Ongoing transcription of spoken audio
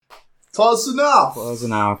Close enough. Close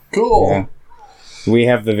enough. Cool. Yeah. We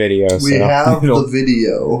have the video. We have the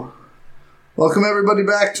video. Welcome everybody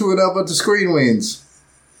back to an Up to Screen Weens.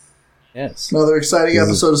 Yes. Another exciting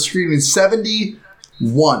episode of Screen Weens.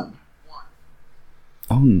 71.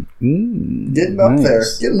 Oh, Getting up there.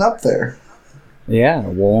 Getting up there. Yeah,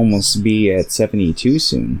 we'll almost be at 72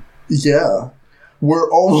 soon. Yeah.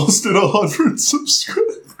 We're almost at 100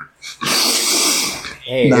 subscribers.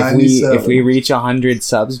 Hey, if we reach 100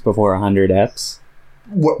 subs before 100 eps,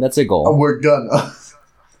 that's a goal. We're gonna.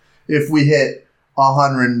 If we hit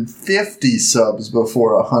 150 subs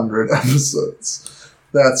before 100 episodes,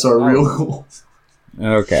 that's our real goal.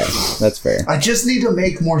 Okay, that's fair. I just need to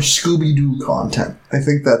make more Scooby-Doo content. I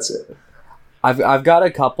think that's it. I've got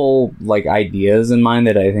a couple ideas in mind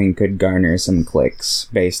that I think could garner some clicks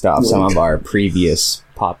based off some of our previous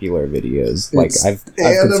popular videos. I've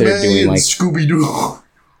considered doing Scooby-Doo.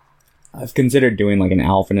 I've considered doing an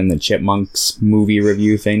Alvin and the Chipmunks movie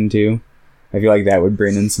review thing too. I feel like that would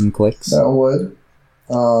bring in some clicks. That would.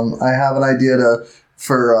 I have an idea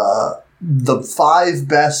for the 5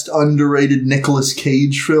 best underrated Nicolas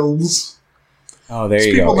Cage films. Oh, there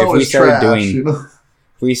you go. If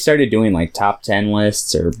we started doing top 10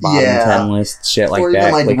 lists or bottom 10 lists, shit like or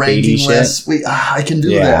that, even ranking lists, I can do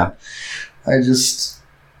that. I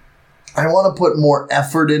want to put more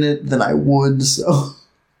effort in it than I would. So.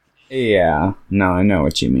 Yeah, no, I know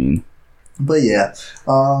what you mean. But yeah,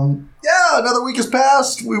 another week has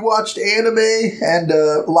passed. We watched anime and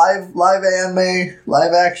live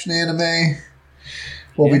action anime.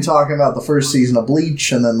 We'll be talking about the first season of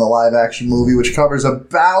Bleach and then the live action movie, which covers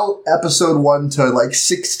about episode 1 to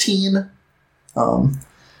 16.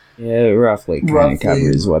 Yeah, roughly kind of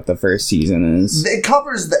covers what the first season is. It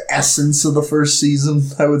covers the essence of the first season,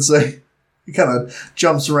 I would say. It kind of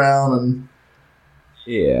jumps around and.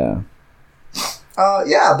 Yeah.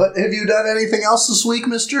 But have you done anything else this week,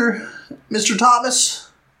 Mr. Thomas?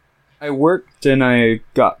 I worked and I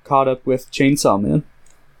got caught up with Chainsaw Man.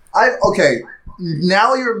 Okay,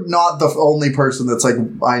 now you're not the only person that's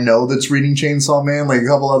I know that's reading Chainsaw Man. A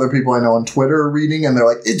couple other people I know on Twitter are reading and they're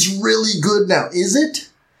like, it's really good now. Is it?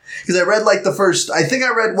 Because I read the first, I think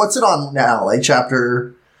I read, what's it on now?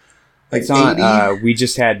 Chapter... it's 80? On, we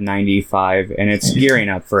just had 95, and it's gearing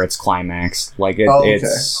up for its climax.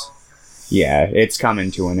 It's... Yeah, it's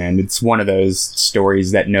coming to an end. It's one of those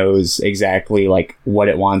stories that knows exactly, what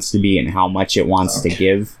it wants to be and how much it wants to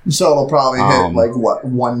give. So it'll probably hit,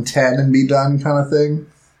 110 and be done kind of thing?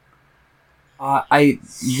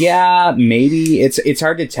 Maybe. It's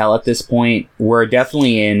hard to tell at this point. We're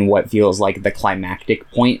definitely in what feels like the climactic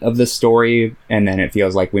point of the story, and then it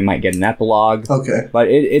feels like we might get an epilogue. Okay. But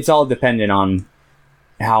it's all dependent on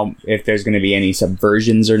if there's going to be any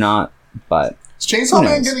subversions or not, but... Is Chainsaw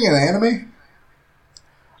Man getting an anime?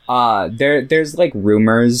 There's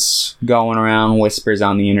rumors going around, whispers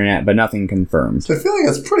on the internet, but nothing confirmed. I feel like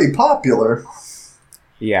it's pretty popular.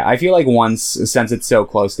 Yeah, I feel like since it's so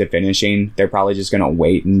close to finishing, they're probably just gonna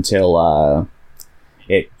wait until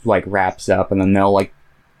it wraps up, and then they'll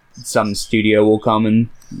some studio will come and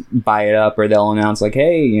buy it up, or they'll announce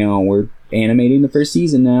hey, we're animating the first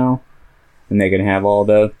season now, and they can have all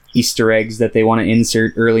the Easter eggs that they want to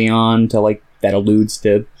insert early on to that alludes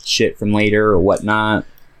to shit from later or whatnot.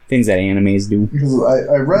 Things that animes do. Because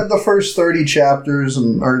I read the first 30 chapters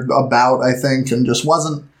or about, I think, and just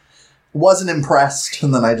wasn't impressed,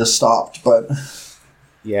 and then I just stopped. But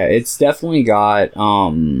yeah, it's definitely got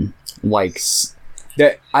that.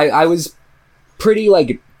 I was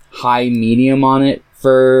pretty high medium on it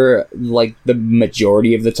for the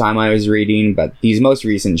majority of the time I was reading, but these most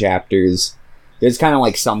recent chapters, there's kind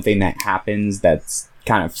of something that happens that's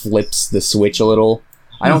kind of flips the switch a little.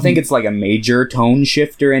 I don't think it's a major tone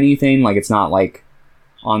shift or anything. It's not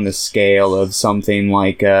on the scale of something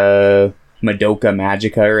Madoka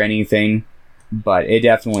Magica or anything, but it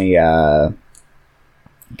definitely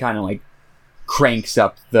kind of cranks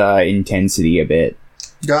up the intensity a bit.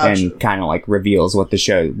 Gotcha. And kind of reveals what the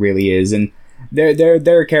show really is. And there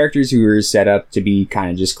are characters who are set up to be kind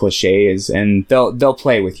of just cliches, and they'll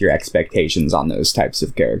play with your expectations on those types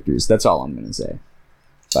of characters. That's all I'm gonna say.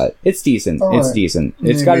 But it's decent. All it's decent.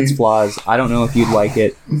 Maybe. It's got its flaws. I don't know if you'd like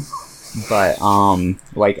it, but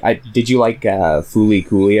did you like Fooly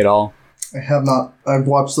Cooly at all? I have not. I've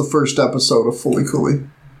watched the first episode of Fooly Cooly.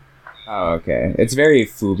 Oh, okay. It's very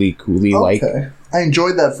Fooly Cooly like. Okay. I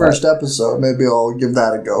enjoyed that first episode. Maybe I'll give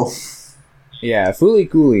that a go. Yeah, Fooly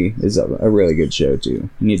Cooly is a really good show too.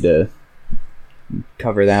 Need to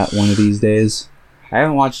cover that one of these days. I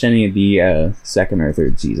haven't watched any of the second or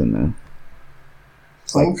third season though.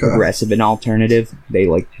 Progressive and alternative. They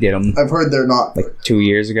did them. I've heard they're not 2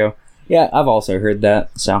 years ago. Yeah, I've also heard that,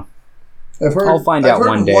 so I'll find out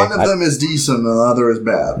one day. One of them is decent and the other is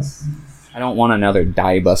bad. I don't want another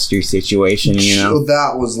Die Buster situation, you know? So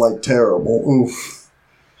that was, like, terrible. Oof.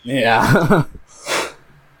 Yeah.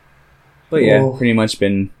 But yeah, pretty much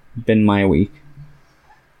been my week.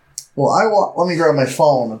 Well, let me grab my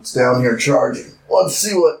phone. It's down here charging. Let's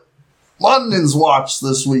see what London's watched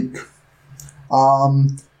this week.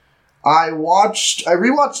 I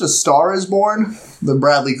rewatched A Star Is Born, the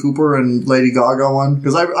Bradley Cooper and Lady Gaga one,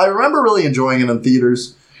 because I remember really enjoying it in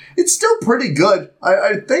theaters. It's still pretty good.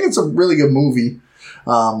 I think it's a really good movie.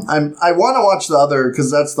 I want to watch the other, because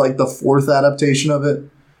that's like the fourth adaptation of it.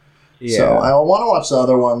 Yeah. So I want to watch the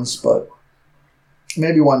other ones, but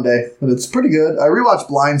maybe one day. But it's pretty good. I rewatched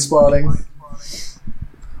Blind Spotting.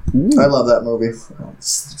 I love that movie.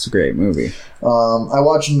 It's a great movie. I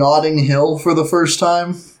watched Notting Hill for the first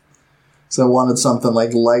time. So I wanted something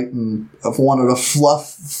like light, and I wanted a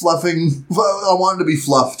fluffing. I wanted to be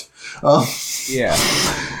fluffed. Yeah.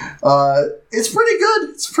 It's pretty good.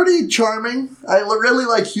 It's pretty charming. I really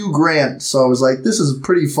like Hugh Grant, so I was like, this is a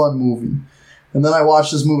pretty fun movie. And then I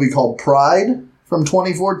watched this movie called Pride from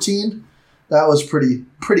 2014. That was pretty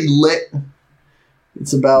lit.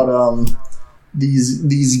 It's about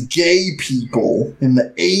these gay people in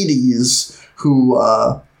the 80s who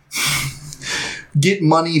get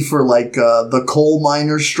money for like the coal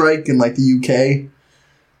miners strike in like the UK,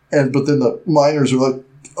 but then the miners are like,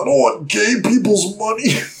 I don't want gay people's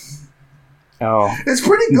money. Oh, it's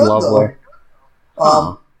pretty good lovely.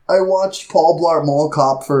 Though. I watched Paul Blart Mall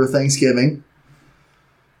Cop for Thanksgiving.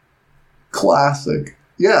 Classic.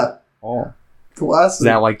 Yeah. Oh. Classic.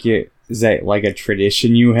 Is that like a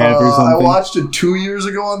tradition you have or something? I watched it 2 years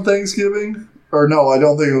ago on Thanksgiving. Or no, I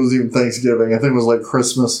don't think it was even Thanksgiving. I think it was like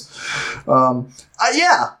Christmas. I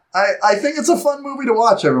think it's a fun movie to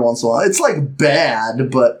watch every once in a while. It's like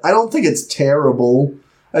bad, but I don't think it's terrible.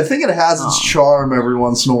 I think it has its charm every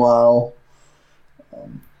once in a while.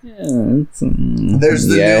 Yeah, there's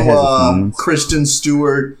the new Kristen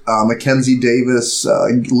Stewart, Mackenzie Davis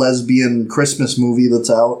lesbian Christmas movie that's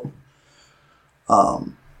out.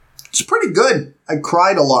 It's pretty good. I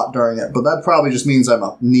cried a lot during it, but that probably just means I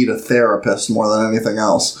need a therapist more than anything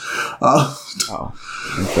else.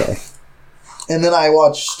 Okay. And then I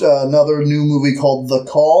watched another new movie called The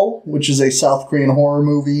Call, which is a South Korean horror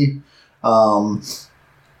movie, or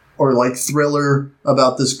like thriller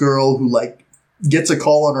about this girl who like gets a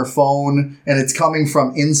call on her phone, and it's coming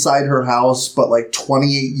from inside her house, but like 28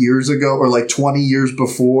 years ago or like 20 years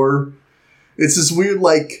before. It's this weird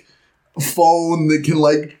like phone that can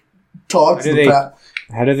like talk to the past.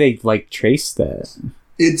 How do they like trace that?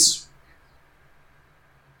 It's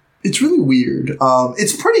really weird.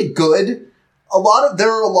 It's pretty good. There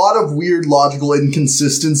are a lot of weird logical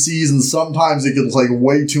inconsistencies, and sometimes it gets like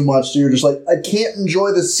way too much. So you're just like, I can't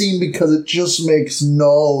enjoy this scene because it just makes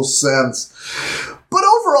no sense. But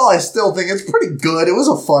overall, I still think it's pretty good. It was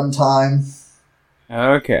a fun time.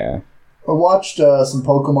 Okay. I watched some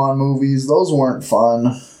Pokemon movies. Those weren't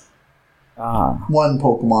fun. One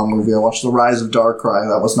Pokemon movie. I watched The Rise of Darkrai.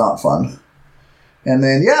 That was not fun. And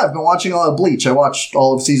then, I've been watching a lot of Bleach. I watched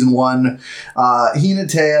all of season 1.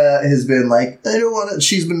 Hinatea has been like, I don't want to.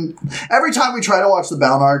 She's been, every time we try to watch the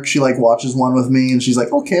Bound arc, she like watches one with me, and she's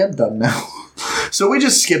like, okay, I'm done now. So we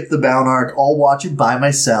just skip the Bound arc. I'll watch it by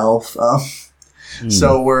myself.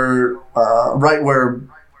 So we're right where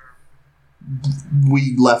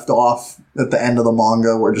we left off at the end of the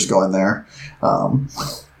manga. We're just going there.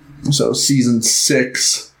 So season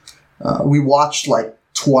 6, we watched like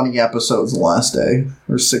 20 episodes the last day,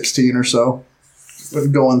 or 16 or so.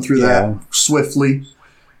 Been going through that swiftly,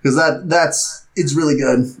 because it's really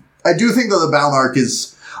good. I do think that the Bound arc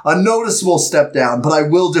is a noticeable step down, but I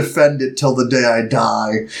will defend it till the day I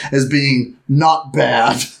die as being not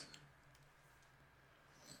bad.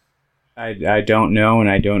 I don't know, and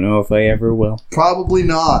I don't know if I ever will. Probably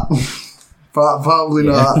not. Probably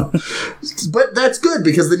not. But that's good,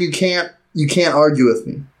 because then you can't argue with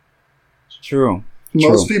me. True.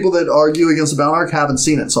 Most people that argue against the Bound arc haven't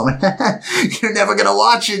seen it, so I'm like, you're never going to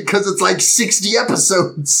watch it because it's like 60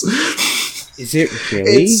 episodes. Is it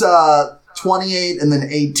really? It's 28 and then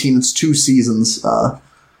 18. It's 2 seasons. So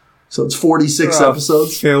it's 46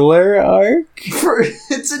 episodes. Filler arc?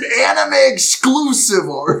 It's an anime exclusive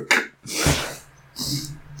arc.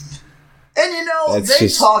 And they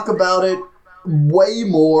talk about it way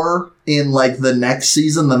more in like the next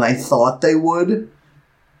season than I thought they would.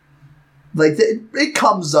 Like, it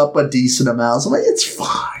comes up a decent amount. So I'm like, it's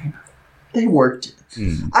fine. They worked it.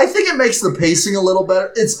 I think it makes the pacing a little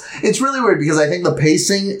better. It's really weird because I think the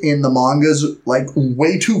pacing in the manga's like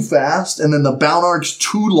way too fast, and then the bound arc's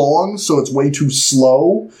too long, so it's way too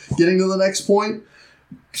slow getting to the next point.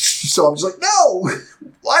 So I'm just like, no!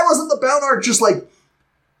 Why wasn't the bound arc just like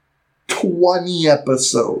 20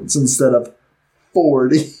 episodes instead of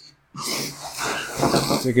 40?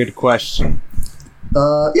 That's a good question.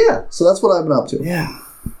 Yeah, so that's what I've been up to. Yeah.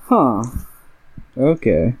 Huh.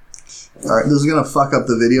 Okay. Alright, this is gonna fuck up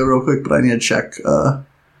the video real quick, but I need to check,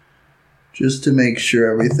 just to make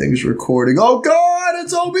sure everything's recording. Oh god,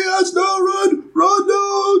 it's OBS! No, run! Run,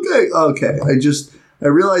 no! Okay. I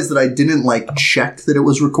realized that I didn't, like, check that it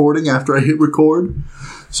was recording after I hit record,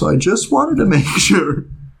 so I just wanted to make sure.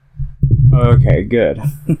 Okay, good.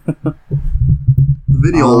 The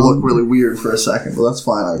video will look really weird for a second, but that's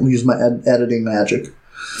fine. I'll use my editing magic.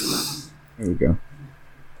 There we go.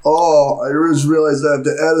 Oh, I just realized I have to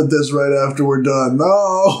edit this right after we're done.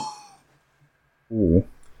 No! Ooh.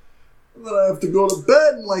 Then I have to go to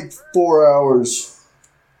bed in like 4 hours.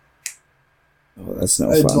 Oh, that's no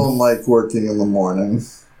I fun. don't like working in the morning.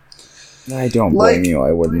 I don't blame you.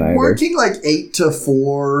 I wouldn't either. Working like 8 to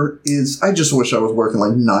 4 is... I just wish I was working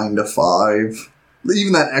like 9 to 5.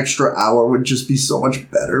 Even that extra hour would just be so much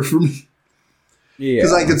better for me. Yeah.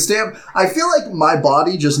 Because I could stand... I feel like my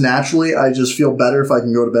body just naturally, I just feel better if I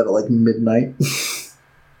can go to bed at like midnight.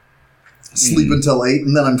 Sleep until 8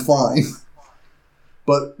 and then I'm fine.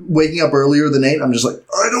 But waking up earlier than 8, I'm just like,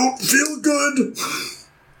 I don't feel good.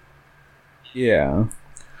 Yeah.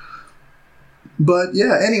 But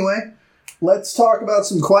yeah, anyway, let's talk about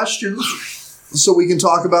some questions so we can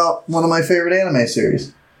talk about one of my favorite anime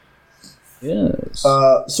series. Yes.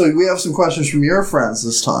 So we have some questions from your friends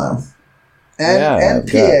this time. And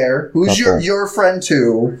Pierre, who's your friend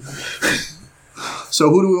too. So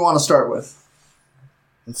who do we want to start with?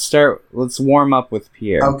 Let's warm up with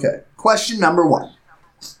Pierre. Okay. Question number 1.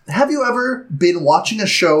 Have you ever been watching a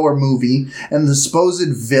show or movie and the supposed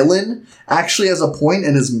villain actually has a point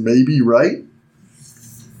and is maybe right?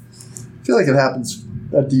 I feel like it happens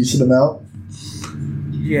a decent amount.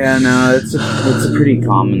 Yeah, no, it's a pretty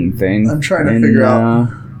common thing. I'm trying to figure out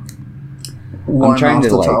one off the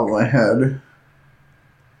top of my head.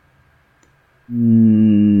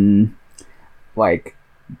 Like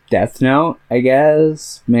Death Note, I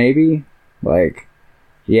guess, maybe. Like,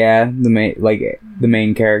 yeah, the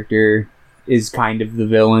main character is kind of the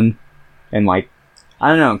villain, and like, I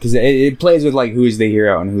don't know, because it plays with like who's the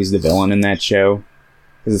hero and who's the villain in that show.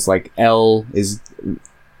 Because it's like L is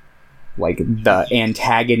like the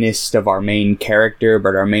antagonist of our main character,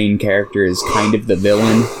 but our main character is kind of the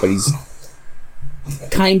villain, but he's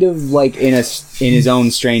kind of like in his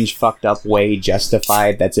own strange fucked up way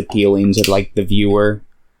justified that's appealing to like the viewer.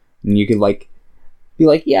 And you could like be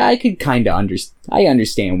like, yeah, I could kind of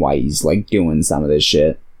understand why he's like doing some of this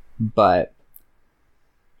shit, but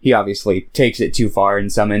he obviously takes it too far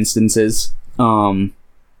in some instances.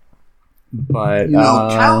 But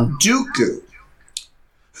Count Dooku.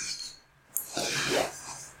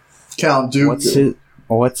 Count Dooku.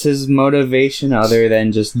 What's his motivation other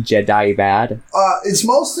than just Jedi bad? It's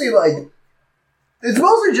mostly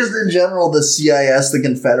just in general the CIS, the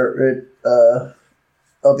Confederate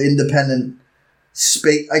of Independent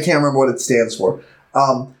Space. I can't remember what it stands for.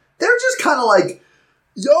 They're just kind of like,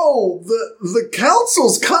 yo, the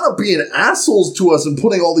council's kind of being assholes to us and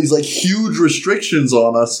putting all these like huge restrictions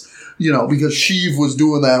on us. You know, because Sheev was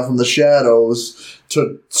doing that from the shadows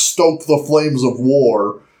to stoke the flames of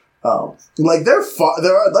war. Like they're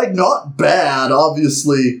like not bad.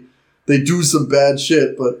 Obviously, they do some bad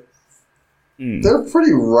shit, but they're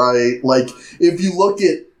pretty right. Like if you look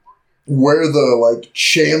at where the like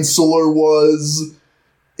chancellor was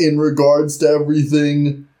in regards to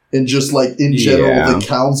everything, and just like in general the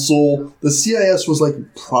council, the CIS was like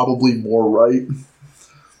probably more right.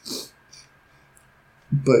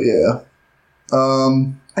 But yeah,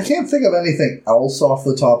 I can't think of anything else off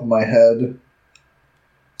the top of my head.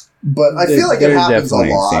 But I feel like it happens a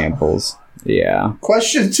lot. Examples. Yeah.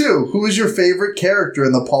 Question 2. Who is your favorite character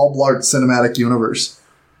in the Paul Blart cinematic universe?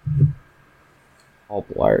 Paul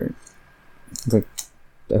Blart.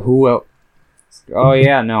 Who else? Oh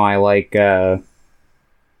yeah, no, I like, I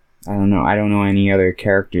don't know any other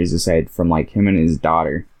characters aside from like him and his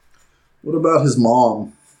daughter. What about his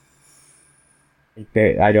mom?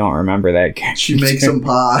 I don't remember that character. She makes him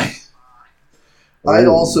pie. I'd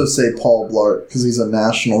also say Paul Blart, because he's a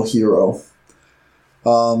national hero.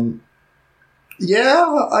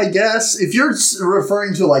 Yeah, I guess. If you're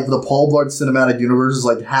referring to, like, the Paul Blart Cinematic Universe as,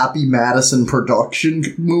 like, Happy Madison production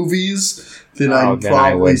movies, then I'd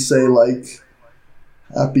probably say, like...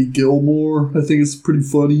 Happy Gilmore, I think it's pretty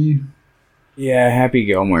funny. Yeah, Happy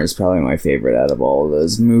Gilmore is probably my favorite out of all of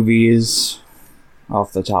those movies,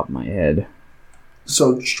 off the top of my head.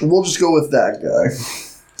 So we'll just go with that guy.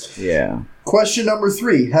 Yeah. Question number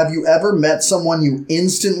 3. Have you ever met someone you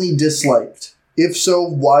instantly disliked? If so,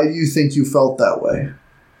 why do you think you felt that way?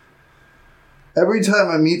 Every time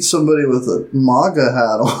I meet somebody with a MAGA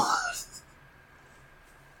hat on...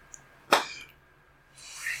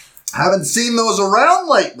 Haven't seen those around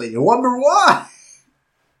lately. I wonder why.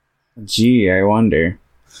 Gee, I wonder.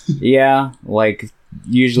 Yeah, like,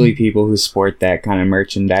 usually people who sport that kind of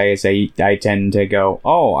merchandise, I tend to go,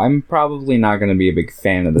 oh, I'm probably not going to be a big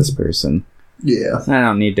fan of this person. Yeah. I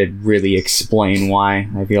don't need to really explain why.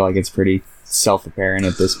 I feel like it's pretty self-apparent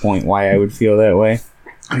at this point why I would feel that way.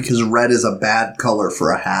 Because red is a bad color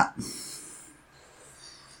for a hat.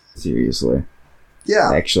 Seriously.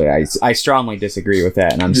 Yeah. Actually, I strongly disagree with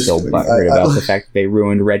that, and I'm still butthurt about the fact that they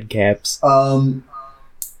ruined red caps.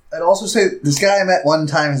 I'd also say this guy I met one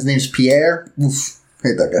time, his name's Pierre. Oof,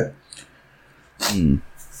 hate that guy.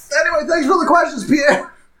 Anyway, thanks for the questions,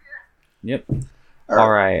 Pierre. Yep.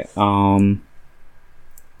 All right.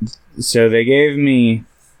 So they gave me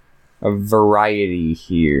a variety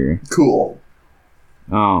here. Cool.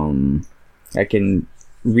 I can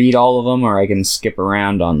read all of them, or I can skip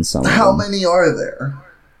around on some of them. How many are there?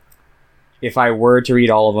 If I were to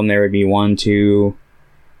read all of them, there would be 1, 2,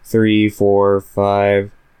 3, 4,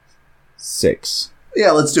 5, 6.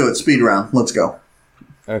 Yeah, let's do it. Speed round. Let's go.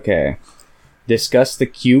 Okay. Discuss the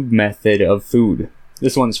cube method of food.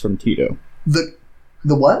 This one's from Tito. The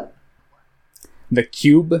what? The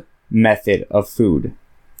cube method of food.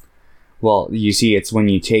 Well, you see, it's when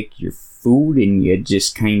you take your food and you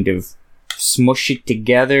just kind of smush it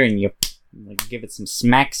together and you like give it some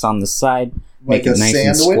smacks on the side, like make it nice sandwich?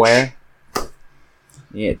 and square.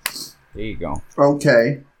 Yeah, there you go.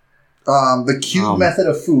 Okay. The cube method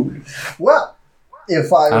of food. Well,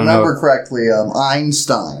 if I remember correctly,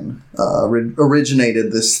 Einstein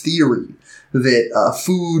originated this theory that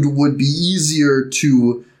food would be easier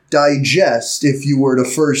to digest if you were to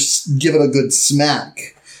first give it a good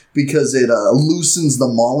smack, because it loosens the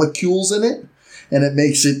molecules in it, and it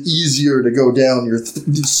makes it easier to go down your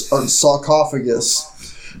sarcophagus.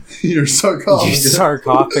 Your sarcophagus. Your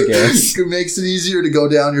sarcophagus. It makes it easier to go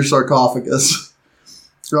down your sarcophagus.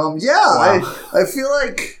 Wow. I feel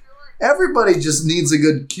like everybody just needs a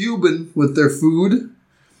good Cuban with their food.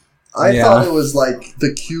 I thought it was like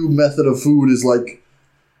the cube method of food is like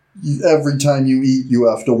every time you eat, you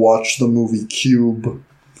have to watch the movie Cube.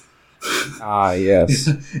 Yes.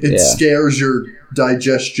 It scares your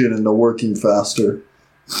digestion into working faster.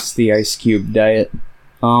 It's the Ice Cube diet.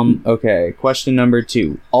 Okay, question number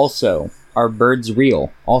 2. Also, are birds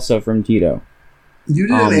real? Also from Tito. You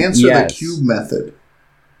didn't answer the cube method.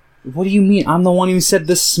 What do you mean? I'm the one who said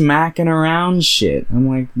the smacking around shit. I'm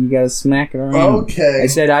like, you guys smacking around. Okay. I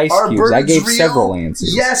said ice cubes. I gave several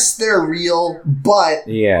answers. Yes, they're real, but...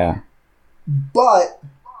 Yeah. But...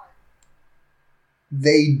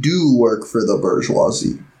 they do work for the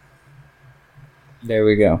bourgeoisie. There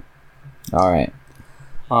we go. Alright.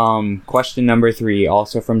 Question number 3,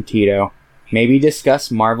 also from Tito. Maybe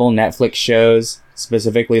discuss Marvel Netflix shows,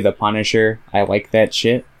 specifically The Punisher. I like that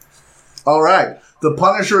shit. Alright. The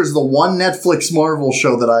Punisher is the one Netflix Marvel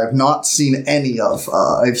show that I have not seen any of.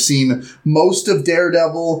 I've seen most of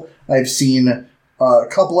Daredevil. I've seen a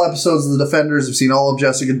couple episodes of The Defenders. I've seen all of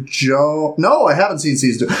Jessica Jones. No, I haven't seen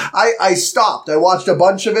season 2. I stopped. I watched a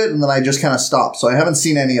bunch of it, and then I just kind of stopped. So I haven't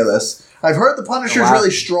seen any of this. I've heard The Punisher's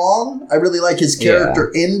really strong. I really like his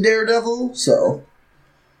character in Daredevil, so...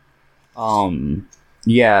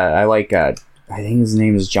 Yeah, I like, I think his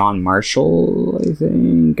name is John Marshall, I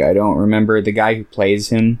think. I don't remember. The guy who plays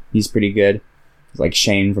him, he's pretty good. He's like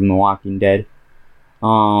Shane from The Walking Dead.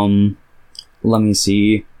 Let me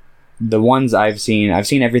see. The ones I've seen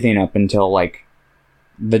everything up until, like,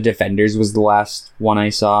 The Defenders was the last one I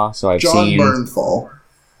saw, so I've seen...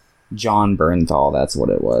 John Bernthal, that's what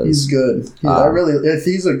it was. He's good.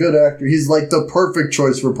 He's a good actor. He's like the perfect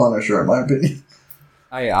choice for Punisher, in my opinion.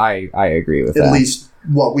 I agree with that. At least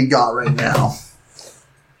what we got right now.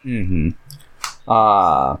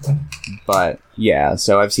 But yeah,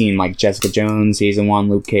 so I've seen like Jessica Jones season 1,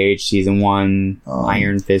 Luke Cage season 1,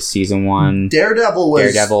 Iron Fist season 1. Daredevil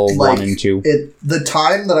 1 and 2. The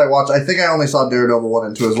time that I watched, I think I only saw Daredevil 1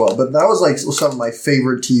 and 2 as well, but that was like some of my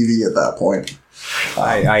favorite TV at that point.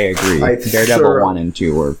 I agree. Daredevil 1 and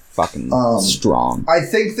 2 were fucking strong. I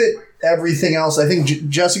think that everything else, I think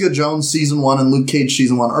Jessica Jones season 1 and Luke Cage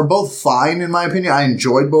season 1 are both fine in my opinion. I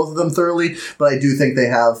enjoyed both of them thoroughly, but I do think they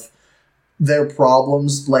have their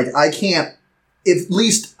problems. Like, I can't at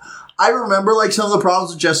least I remember like some of the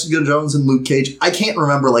problems with Jessica Jones and Luke Cage. I can't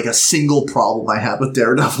remember like a single problem I had with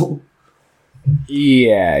Daredevil.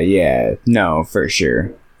 Yeah. No, for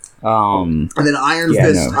sure. And then Iron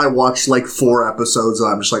Fist, I watched like 4 episodes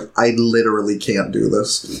and I'm just like, I literally can't do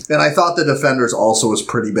this. And I thought The Defenders also was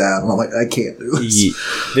pretty bad. And I'm like, I can't do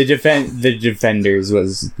this. The Defenders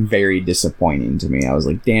was very disappointing to me. I was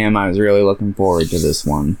like, damn, I was really looking forward to this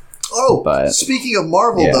one. Oh, but, speaking of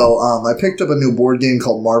Marvel, though, I picked up a new board game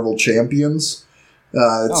called Marvel Champions.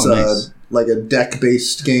 It's nice. Like a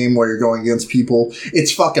deck-based game where you're going against people.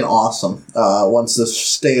 It's fucking awesome. Once this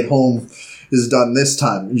stay-at-home is done this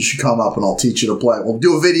time, you should come up and I'll teach you to play. We'll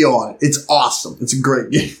do a video on it. It's awesome. It's a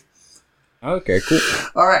great game. Okay, cool.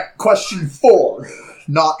 All right, question 4.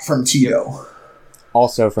 Not from Tito.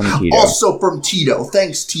 Also from Tito. Also from Tito.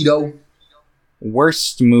 Thanks, Tito.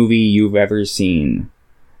 Worst movie you've ever seen?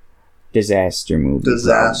 Disaster movie.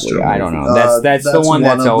 Disaster movie. I don't know. That's the one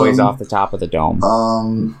that's always off the top of the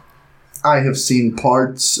dome. I have seen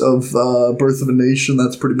parts of Birth of a Nation.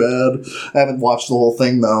 That's pretty bad. I haven't watched the whole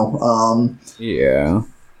thing, though. Yeah.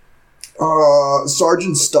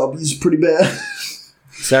 Sergeant Stubby's pretty bad.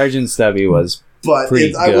 Sergeant Stubby was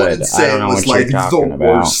pretty good. I wouldn't say it was like the about.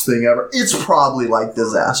 Worst thing ever. It's probably like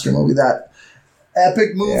Disaster movie. That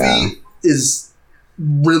epic movie is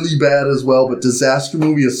really bad as well, but Disaster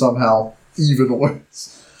movie is somehow even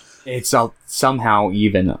worse. It's somehow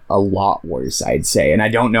even a lot worse, I'd say. And I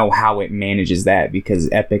don't know how it manages that, because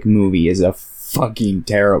Epic Movie is a fucking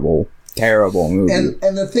terrible movie.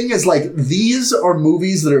 And the thing is, like, these are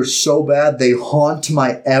movies that are so bad, they haunt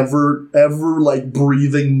my ever, like,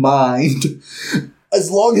 breathing mind.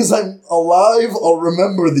 As long as I'm alive, I'll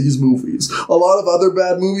remember these movies. A lot of other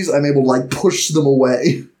bad movies, I'm able to, like, push them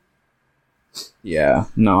away. Yeah.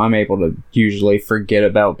 No, I'm able to usually forget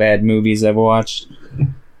about bad movies I've watched.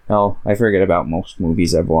 Hell, I forget about most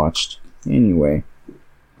movies I've watched. Anyway.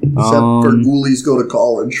 Except for Ghoulies Go to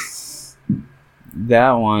College.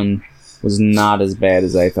 That one was not as bad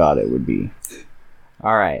as I thought it would be.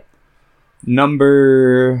 Alright.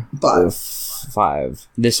 Number 5.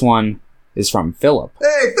 This one is from Philip.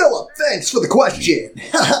 Hey, Philip! Thanks for the question!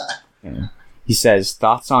 Yeah. He says,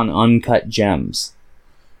 thoughts on Uncut Gems?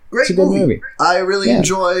 Great movie. I really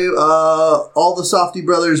enjoy all the Safdie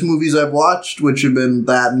Brothers movies I've watched, which have been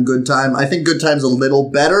that and Good Time. I think Good Time's a little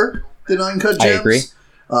better than Uncut Gems. I agree.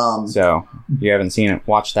 So, you haven't seen it.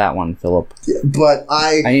 Watch that one, Philip. Yeah, but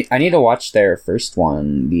I need to watch their first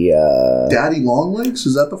one. The Daddy Longlegs?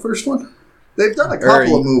 Is that the first one? They've done a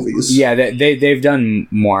couple of movies. Yeah, they've done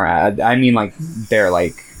more. I mean, like, they're,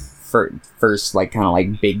 like, first, like, kind of,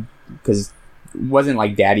 like, big, because wasn't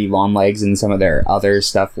like Daddy Longlegs and some of their other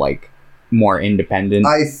stuff like more independent?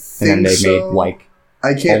 I think and then they made like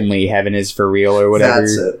Only Heaven Is for Real or whatever.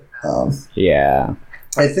 That's it. Yeah.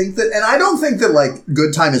 I think that, and I don't think that like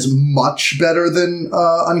Good Time is much better than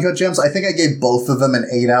Uncut Gems. I think I gave both of them an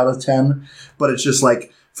 8 out of 10, but it's just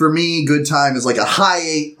like for me, Good Time is like a high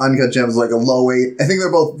 8, Uncut Gems is like a low 8. I think they're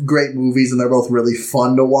both great movies and they're both really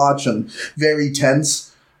fun to watch and very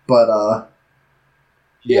tense, but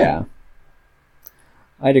yeah.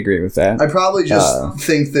 I'd agree with that. I probably just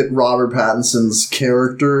think that Robert Pattinson's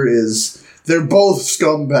character is... They're both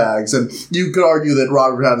scumbags, and you could argue that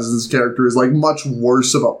Robert Pattinson's character is, like, much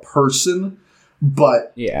worse of a person,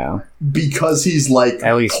 but... Yeah. Because he's, like,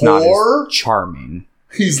 at least poor, not as charming.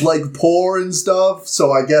 He's, like, poor and stuff,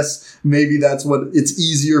 so I guess maybe that's what... It's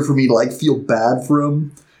easier for me to, like, feel bad for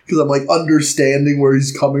him. Because I'm, like, understanding where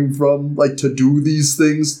he's coming from, like, to do these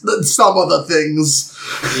things. Some of the things.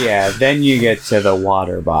 Yeah, then you get to the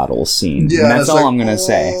water bottle scene. Yeah, and that's all I'm going to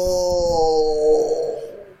say.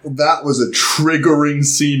 That was a triggering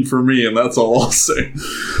scene for me, and that's all I'll say.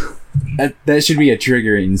 That should be a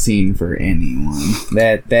triggering scene for anyone.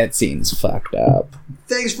 That scene's fucked up.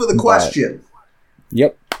 Thanks for the question.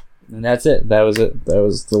 Yep. And that's it. That was it. That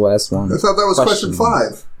was the last one. I thought that was question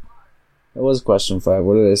 5. That was question 5.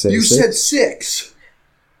 What did I say? You said 6.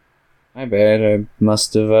 My bad. I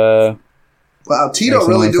must have, Wow, Tito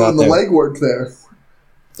really doing the legwork there.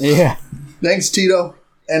 Yeah. Thanks, Tito.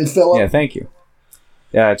 And Philip. Yeah, thank you.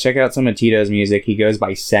 Yeah, check out some of Tito's music. He goes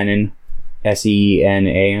by Senan.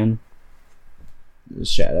 Senan.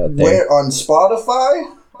 Shout out there. Where? On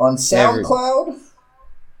Spotify? On SoundCloud?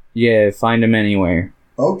 Yeah, find him anywhere.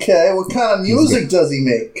 Okay, what kind of music does he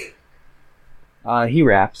make? He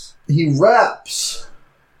raps. He raps?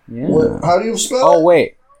 Yeah. How do you spell it? Oh,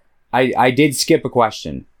 wait. I did skip a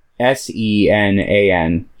question.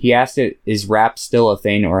 Senan. He asked it, is rap still a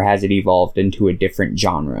thing, or has it evolved into a different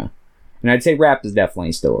genre? And I'd say rap is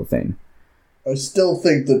definitely still a thing. I still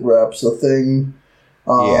think that rap's a thing.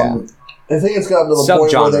 Yeah. I think it's gotten to the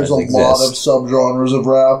point where there's a lot of subgenres of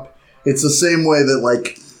rap. It's the same way that,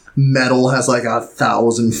 like, metal has, like,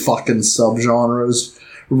 1,000 fucking subgenres.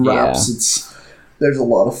 Raps, there's a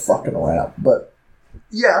lot of fucking rap. But,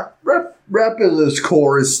 yeah, rap at its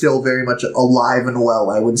core is still very much alive and well,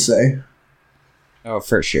 I would say. Oh,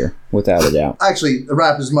 for sure. Without a doubt. Actually,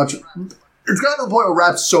 rap is much... It's gotten to the point where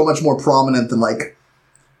rap's so much more prominent than, like,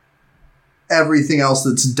 everything else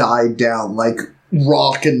that's died down. Like,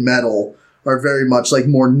 rock and metal are very much, like,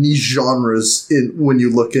 more niche genres when you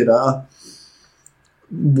look at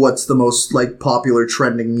what's the most, like, popular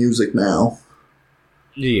trending music now.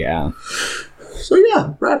 Yeah. So,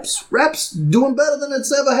 yeah, rap's doing better than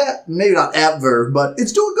it's ever had. Maybe not ever, but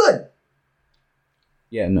it's doing good.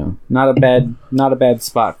 Yeah, no. Not a bad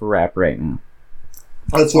spot for rap right now.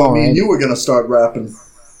 That's why me and you were going to start rapping.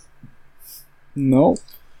 Nope.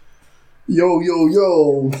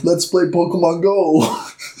 Yo, let's play Pokemon Go.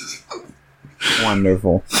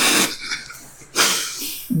 Wonderful.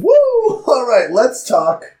 Woo! Alright, let's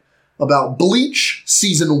talk about Bleach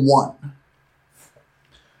Season 1.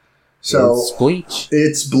 So, it's Bleach.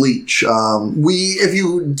 It's Bleach. If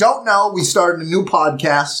you don't know, we started a new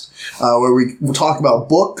podcast where we talk about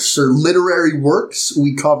books or literary works.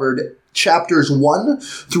 We covered chapters 1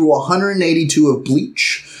 through 182 of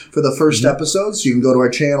Bleach for the first episode. So you can go to our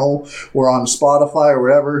channel or on Spotify or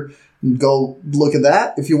wherever and go look at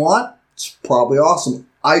that if you want. It's probably awesome.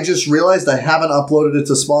 I just realized I haven't uploaded it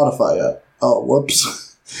to Spotify yet. Oh,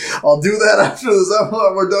 whoops. I'll do that after this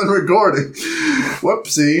episode. We're done recording.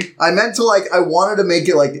 Whoopsie. I meant to, like, I wanted to make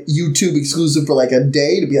it, like, YouTube exclusive for, like, a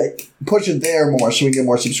day to be, like, push it there more so we get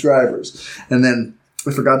more subscribers. And then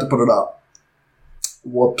I forgot to put it up.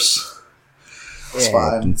 Whoops. It's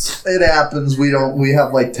fine. It happens. We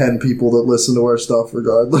have, like, 10 people that listen to our stuff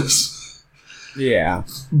regardless. Yeah.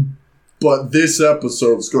 But this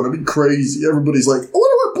episode's going to be crazy. Everybody's like, I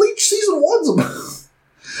wonder what Bleach Season 1's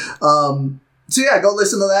about. So yeah, go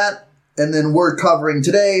listen to that. And then we're covering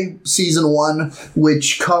today Season 1,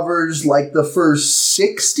 which covers like the first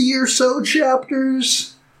 60 or so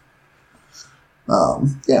chapters.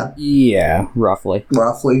 Yeah. Yeah, roughly.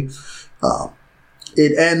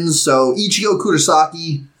 It ends, so Ichigo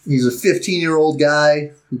Kurosaki, he's a 15-year-old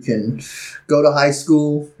guy who can go to high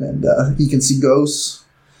school and he can see ghosts.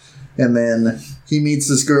 And then he meets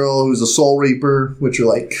this girl who's a Soul Reaper, which are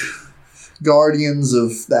like guardians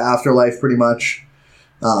of the afterlife, pretty much.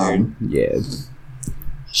 Yeah.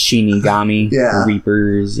 Shinigami. Yeah.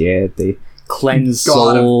 Reapers. Yeah, they cleanse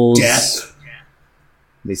God souls. Of death.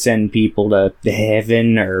 They send people to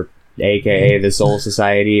heaven, or aka the Soul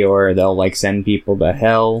Society, or they'll like send people to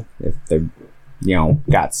hell if they're,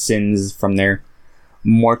 got sins from their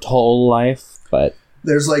mortal life. But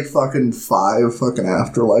there's like fucking 5 fucking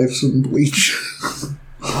afterlives in Bleach.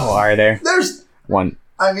 Oh, are there? There's one.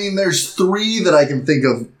 I mean, there's 3 that I can think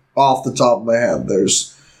of off the top of my head.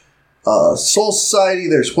 There's Soul Society,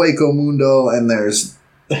 there's Hueco Mundo, and there's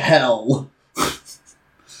Hell.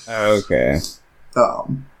 Okay.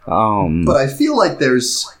 But I feel like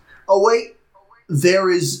there's... Oh, wait. There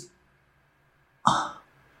is...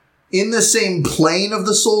 In the same plane of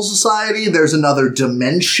the Soul Society, there's another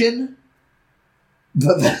dimension.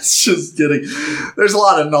 But that's just kidding. There's a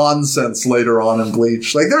lot of nonsense later on in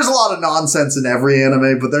Bleach. Like, there's a lot of nonsense in every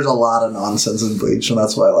anime, but there's a lot of nonsense in Bleach, and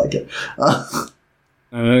that's why I like it.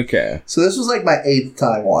 Okay. So this was, like, my 8th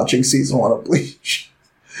time watching Season 1 of Bleach.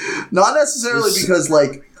 Not necessarily because,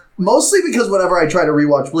 like... Mostly because whenever I try to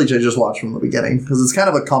rewatch Bleach, I just watch from the beginning. Because it's kind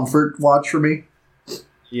of a comfort watch for me.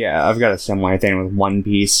 Yeah, I've got a similar thing with One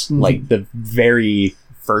Piece. Mm-hmm. Like, the very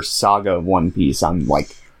first saga of One Piece, I'm,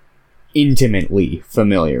 like, intimately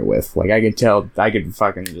familiar with. Like, I could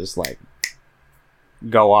fucking just, like,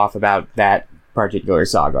 go off about that particular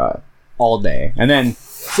saga all day. And then,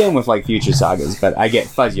 same with, like, future sagas, but I get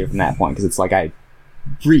fuzzier from that point, because it's like I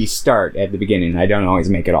restart at the beginning. I don't always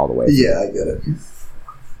make it all the way through. Yeah, I get it.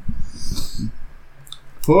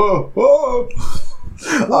 So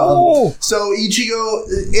Ichigo,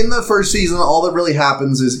 in the first season, all that really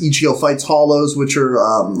happens is Ichigo fights Hollows, which are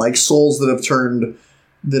like souls that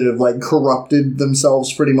have like corrupted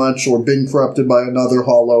themselves pretty much, or been corrupted by another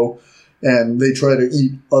Hollow, and they try to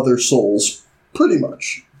eat other souls, pretty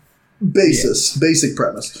much. Basic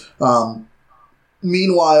premise.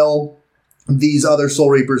 Meanwhile, these other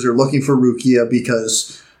Soul Reapers are looking for Rukia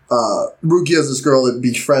because Rukia is this girl that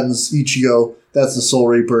befriends Ichigo. That's the Soul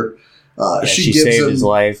Reaper. She saved his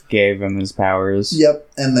life, gave him his powers. Yep,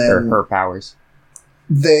 and then... Or her powers.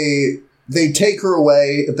 They take her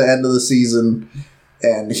away at the end of the season,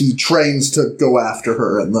 and he trains to go after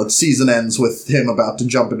her, and the season ends with him about to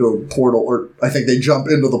jump into a portal, or I think they jump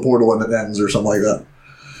into the portal and it ends, or something like that.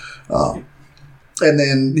 And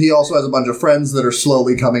then he also has a bunch of friends that are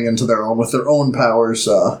slowly coming into their own with their own powers.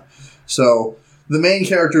 So the main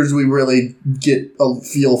characters we really get a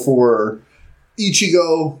feel for are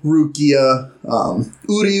Ichigo, Rukia,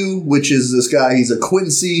 Uryu, which is this guy. He's a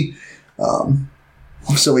Quincy.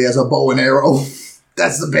 So he has a bow and arrow.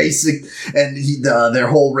 That's the basic. And their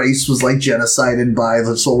whole race was like genocided by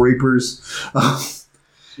the Soul Reapers.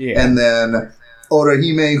 Yeah. And then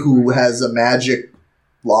Orihime, who has a magic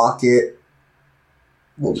locket.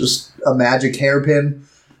 Well, just a magic hairpin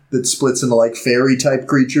that splits into like fairy type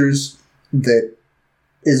creatures that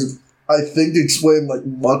is, I think, explained like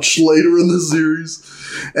much later in the series.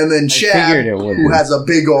 And then Chad, who has a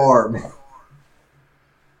big arm.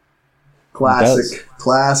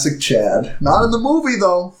 Classic Chad. Not in the movie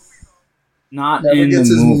though. Not Never in gets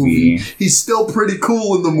the his movie. He's still pretty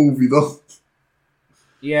cool in the movie though.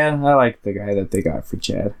 Yeah, I like the guy that they got for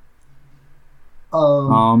Chad.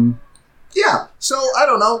 Yeah, so I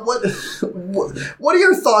don't know what are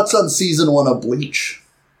your thoughts on season 1 of Bleach?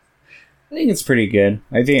 I think it's pretty good.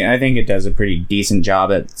 I think it does a pretty decent job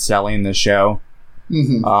at selling the show.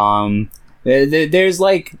 Mm-hmm. There's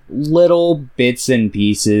like little bits and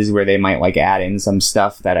pieces where they might like add in some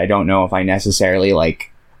stuff that I don't know if I necessarily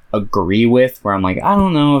like agree with. Where I'm like, I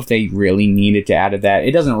don't know if they really needed to add that.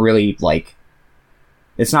 It doesn't really like.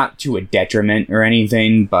 It's not to a detriment or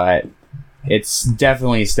anything, but. It's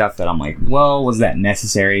definitely stuff that I'm like, well, was that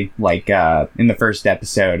necessary? Like, in the first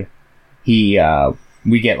episode, we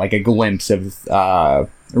get, like, a glimpse of,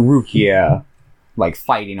 Rukia, like,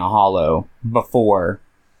 fighting a hollow before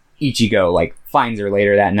Ichigo, like, finds her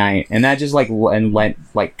later that night. And that just, like,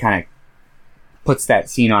 kind of puts that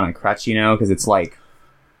scene on a crutch, you know? Because it's like,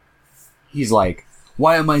 he's like,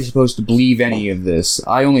 why am I supposed to believe any of this?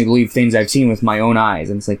 I only believe things I've seen with my own eyes.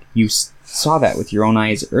 And it's like, you saw that with your own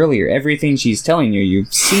eyes earlier. Everything she's telling you,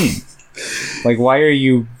 you've seen. Like, why are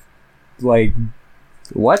you, like,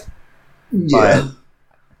 what? Yeah. But,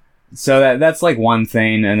 so that's, like, one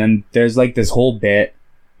thing. And then there's, like, this whole bit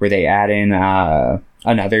where they add in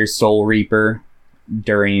another Soul Reaper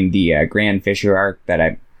during the Grand Fisher arc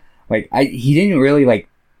that he didn't really, like...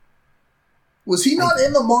 Was he not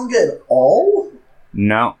in the manga at all?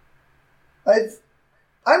 No. I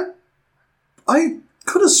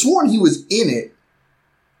could have sworn he was in it.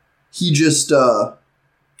 He just,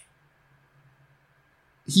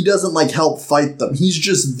 he doesn't, like, help fight them. He's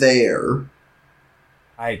just there.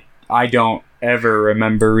 I don't ever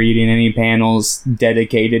remember reading any panels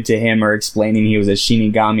dedicated to him or explaining he was a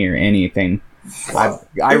Shinigami or anything. In fact,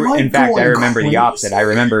 I remember the opposite. I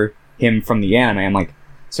remember him from the anime. I'm like,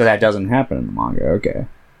 so that doesn't happen in the manga. Okay.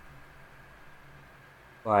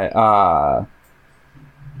 But,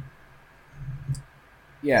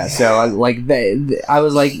 yeah, so, I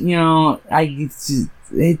was like, you know,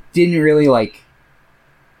 it didn't really, like,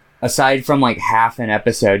 aside from, like, half an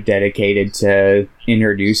episode dedicated to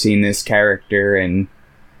introducing this character and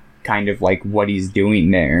kind of, like, what he's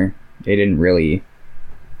doing there, it didn't really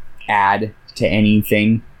add to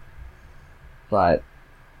anything. But,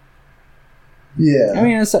 yeah. I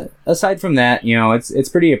mean, aside from that, you know, it's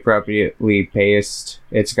pretty appropriately paced.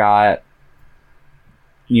 It's got,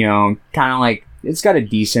 you know, kind of like, it's got a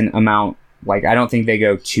decent amount. Like, I don't think they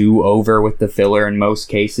go too over with the filler in most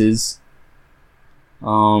cases.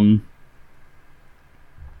 And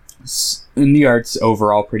the art's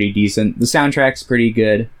overall pretty decent. The soundtrack's pretty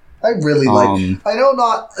good. I really like. I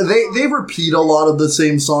know they repeat a lot of the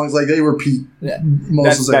same songs. Like, they repeat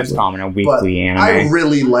most of the That's common in weekly anime. I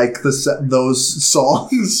really like those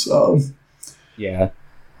songs. Yeah.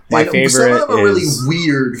 My favorite some of them are really is...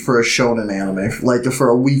 weird for a shonen anime. Like, for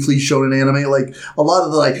a weekly shonen anime. Like, a lot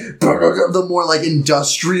of the more, like,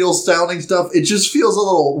 industrial sounding stuff, it just feels a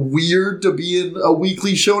little weird to be in a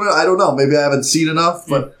weekly shonen. I don't know. Maybe I haven't seen enough,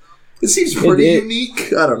 but it seems pretty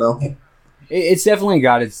unique. I don't know. It's definitely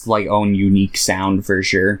got its, like, own unique sound for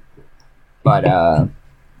sure. But, I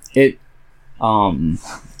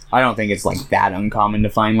don't think it's, like, that uncommon to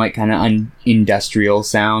find, like, kind of industrial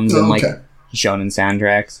sounds and, like, shonen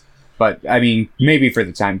soundtracks. But, I mean, maybe for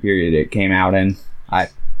the time period it came out in. I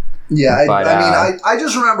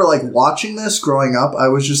just remember, like, watching this growing up. I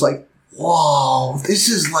was just like, whoa, this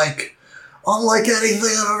is, like, unlike anything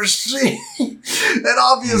I've ever seen. And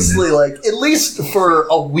obviously, like, at least for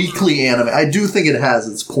a weekly anime, I do think it has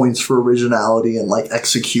its points for originality and, like,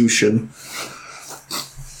 execution.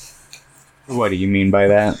 What do you mean by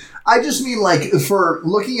that? I just mean, like, for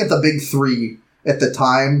looking at the big three at the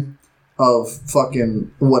time of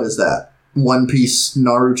fucking, what is that? One Piece,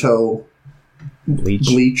 Naruto,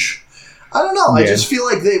 Bleach. I don't know. I just feel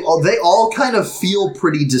like they all kind of feel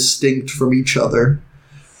pretty distinct from each other.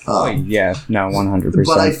 100%.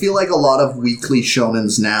 But I feel like a lot of weekly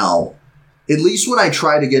shonens now, at least when I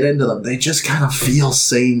try to get into them, they just kind of feel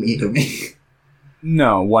samey to me.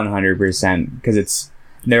 No, 100%, because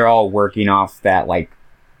they're all working off that like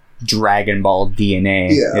Dragon Ball DNA.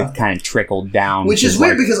 Yeah. It kind of trickled down, which is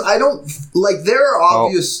weird because I don't like. There are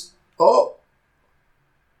obvious.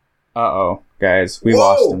 Guys, we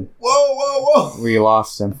lost him. Whoa! We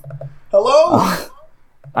lost him. Hello.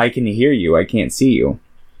 I can hear you. I can't see you.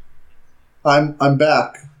 I'm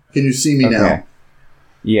back. Can you see me now?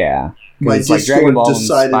 Yeah. My Discord like Dragon Ball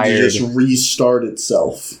decided to just restart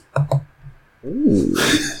itself. Ooh.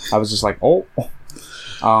 I was just like,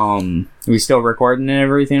 are we still recording and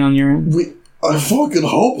everything on your end? I fucking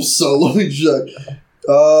hope so. Let me check.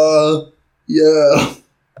 Yeah.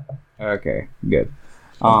 Okay, good.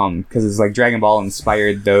 Because it's like Dragon Ball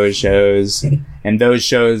inspired those shows, and those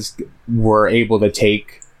shows were able to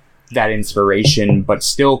take that inspiration, but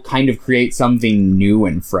still kind of create something new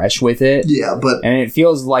and fresh with it. Yeah, and it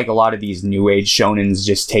feels like a lot of these new age shonens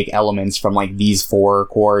just take elements from like these 4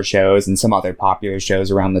 core shows and some other popular shows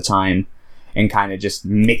around the time, and kind of just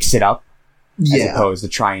mix it up, as opposed to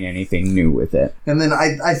trying anything new with it. And then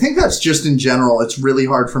I think that's just in general. It's really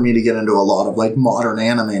hard for me to get into a lot of like modern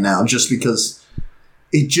anime now, just because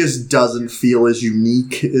it just doesn't feel as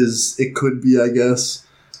unique as it could be, I guess.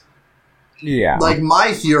 Yeah. Like My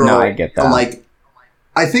Hero. No, I get that. Like,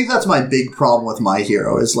 I think that's my big problem with My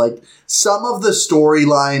Hero is like some of the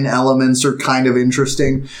storyline elements are kind of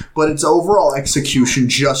interesting, but its overall execution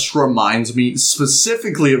just reminds me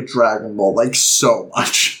specifically of Dragon Ball, like so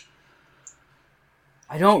much.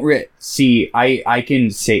 I don't see, I can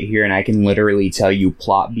sit here and I can literally tell you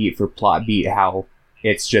plot beat for plot beat how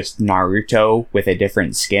it's just Naruto with a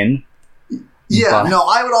different skin. Yeah, no,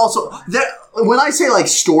 I would also... when I say, like,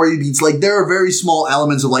 story beats, like, there are very small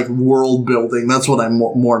elements of, like, world building. That's what I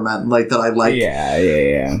more meant, like, that I like.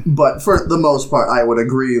 Yeah. But for the most part, I would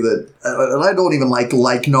agree that... and I don't even like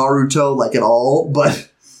Naruto, like, at all, but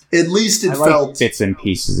at least it felt... like bits and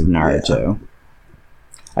pieces of Naruto. Yeah.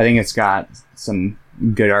 I think it's got some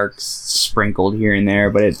good arcs sprinkled here and there,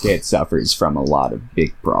 but it suffers from a lot of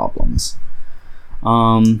big problems.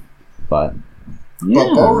 But... yeah. But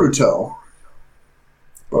Boruto...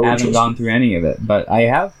 I haven't gone through any of it, but I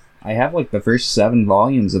have like the first 7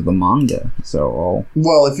 volumes of the manga, so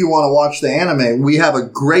well, if you want to watch the anime, we have a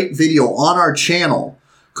great video on our channel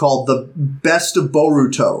called The Best of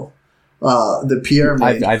Boruto, that Pierre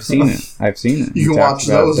made. I've seen it. You can watch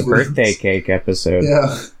those. The birthday cake episode.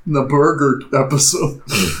 Yeah, the burger episode.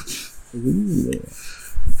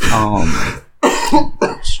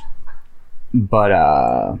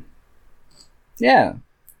 But yeah.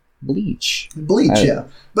 Bleach, yeah.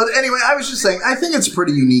 But anyway, I was just saying, I think it's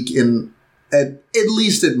pretty unique at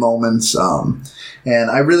least at moments.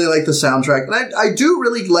 And I really like the soundtrack. And I do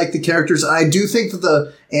really like the characters. And I do think that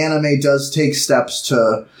the anime does take steps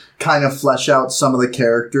to kind of flesh out some of the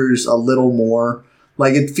characters a little more.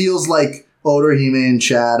 Like, it feels like Otohime and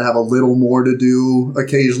Chad have a little more to do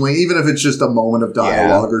occasionally, even if it's just a moment of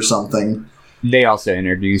dialogue or something. They also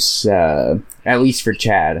introduce, at least for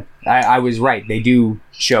Chad, I was right. They do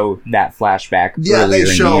show that flashback earlier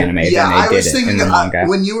in the anime than they did in the manga.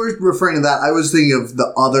 When you were referring to that, I was thinking of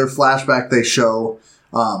the other flashback they show,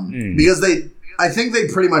 because I think they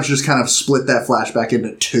pretty much just kind of split that flashback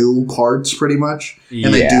into 2 parts, pretty much,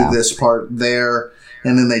 and they do this part there,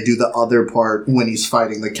 and then they do the other part when he's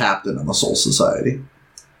fighting the captain in the Soul Society.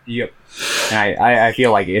 Yep, and I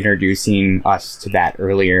feel like introducing us to that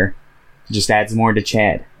earlier just adds more to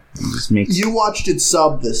Chad. You watched it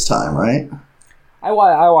sub this time, right? I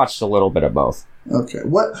watched a little bit of both. Okay.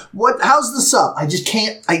 How's the sub? I just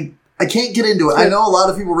can't, I can't get into it. I know a lot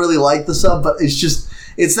of people really like the sub, but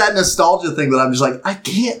it's that nostalgia thing that I'm just like, I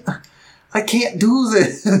can't do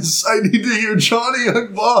this. I need to hear Johnny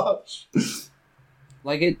Young Bosch.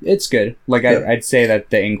 Like, it's good. Like, yeah. I'd say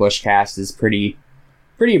that the English cast is pretty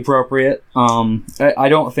appropriate. I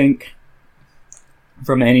don't think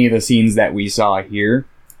from any of the scenes that we saw here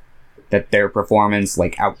that their performance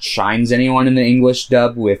like outshines anyone in the English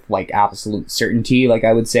dub with like absolute certainty, like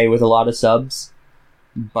I would say with a lot of subs.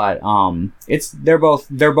 But they're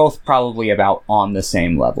both probably about on the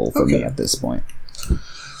same level for me at this point.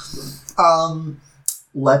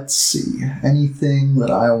 Let's see. Anything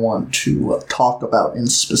that I want to talk about in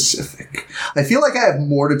specific? I feel like I have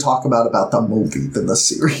more to talk about the movie than the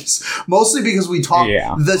series. Mostly because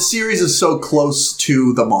the series is so close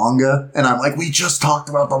to the manga, and I'm like, we just talked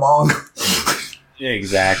about the manga.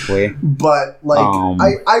 Exactly. But, like,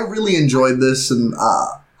 I really enjoyed this, and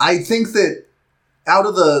I think that out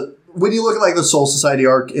of when you look at, like, the Soul Society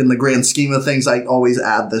arc in the grand scheme of things, I always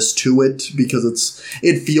add this to it because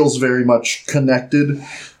it feels very much connected.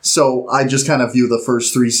 So I just kind of view the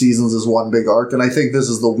first 3 seasons as one big arc, and I think this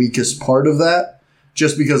is the weakest part of that,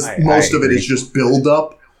 just because most of it is just build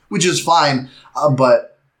up, which is fine,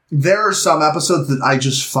 but there are some episodes that I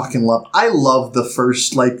just fucking love. I love the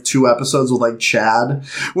first, like, 2 episodes with, like, Chad,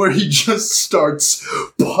 where he just starts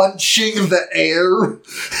punching the air.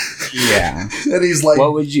 Yeah. And he's like...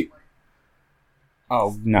 What would you...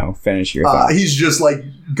 Oh, no, finish your thought. He's just, like,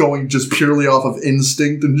 going just purely off of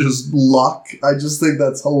instinct and just luck. I just think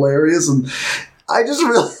that's hilarious, and I just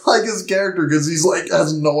really like his character, because he's, like,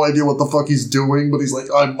 has no idea what the fuck he's doing, but he's like,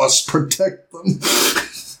 I must protect them.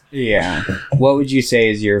 Yeah. What would you say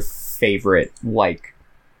is your favorite, like,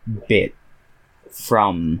 bit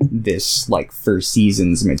from this, like, first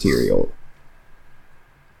season's material?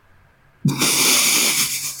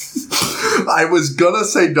 I was gonna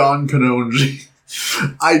say Don Kanonji.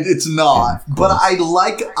 It's not, but I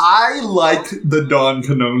like the Don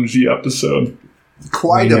Kanonji episode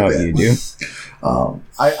quite a bit. You do.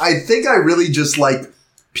 I think I really just like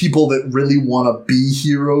people that really want to be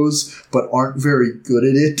heroes but aren't very good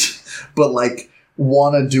at it, but like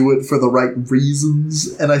want to do it for the right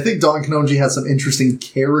reasons. And I think Don Kanonji has some interesting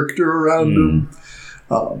character around him.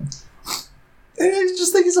 And I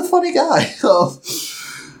just think he's a funny guy.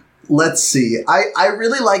 Let's see. I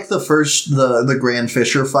really like the Grand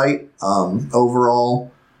Fisher fight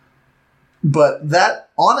overall. But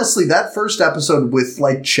honestly, that first episode with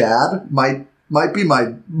like Chad might be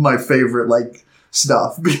my favorite like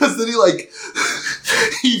stuff, because then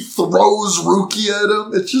he throws Ruki at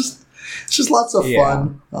him. It's just lots of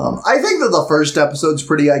fun. I think that the first episode's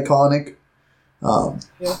pretty iconic.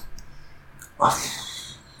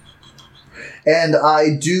 And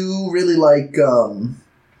I do really like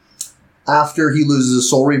after he loses his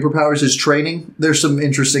Soul Reaper powers, his training. There's some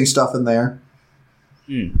interesting stuff in there.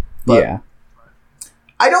 But yeah.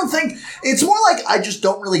 I don't think... It's more like I just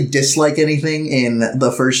don't really dislike anything in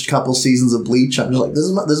the first couple seasons of Bleach. I'm just like,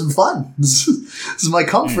 this is fun. This is my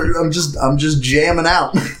comfort. I'm just jamming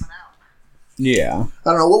out. Yeah.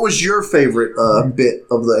 I don't know. What was your favorite bit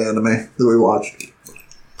of the anime that we watched?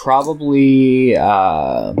 Probably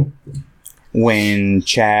when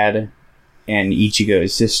Chad and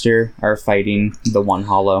Ichigo's sister are fighting the One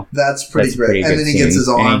Hollow. That's pretty great. And then he gets his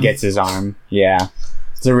arm. And he gets his arm. Yeah.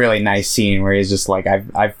 It's a really nice scene where he's just like,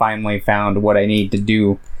 I've finally found what I need to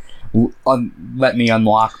do. Let me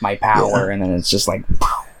unlock my power. Yeah. And then it's just like...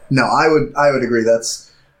 No, I would agree.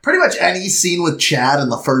 That's pretty much any scene with Chad in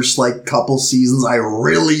the first like couple seasons I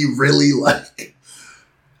really, really like.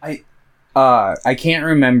 I can't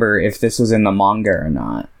remember if this was in the manga or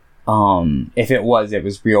not. If it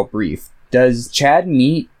was real brief. Does Chad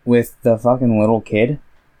meet with the fucking little kid?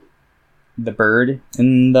 The bird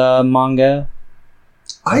in the manga?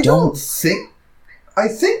 I think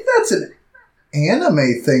that's an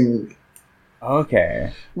anime thing.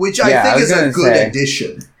 Okay. Which I think is a good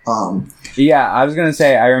addition. Yeah, I was gonna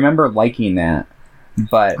say, I remember liking that,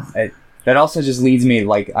 but that also just leads me,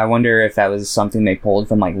 like, I wonder if that was something they pulled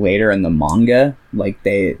from, like, later in the manga. Like,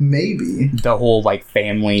 maybe. The whole, like,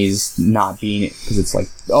 families not being... Because it's like,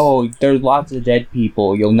 oh, there's lots of dead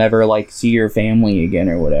people. You'll never, like, see your family again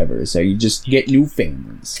or whatever. So you just get new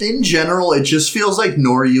families. In general, it just feels like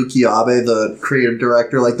Noriyuki Abe, the creative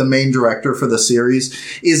director, like, the main director for the series,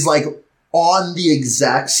 is, like, on the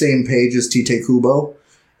exact same page as Tite Kubo.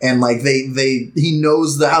 And, like, he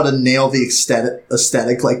knows how to nail the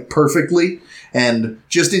aesthetic, like, perfectly. And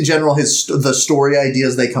just in general, the story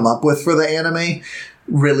ideas they come up with for the anime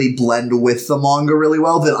really blend with the manga really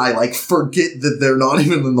well, that I, like, forget that they're not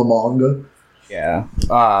even in the manga. Yeah.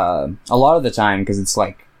 A lot of the time, because it's,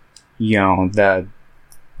 like, you know, the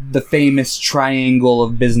famous triangle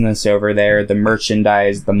of business over there, the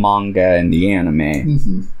merchandise, the manga, and the anime.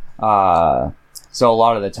 Mm-hmm. So a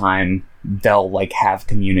lot of the time... they'll like have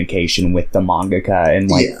communication with the mangaka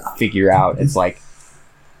and like figure out, it's like,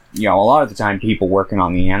 you know, a lot of the time people working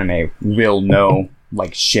on the anime will know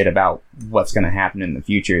like shit about what's going to happen in the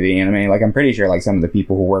future of the anime. Like, I'm pretty sure like some of the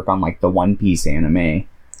people who work on like the One Piece anime,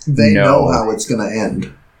 they know how it's going to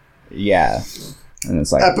end. Yeah. And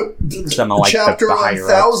it's like some of like chapter the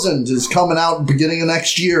 1000 is coming out beginning of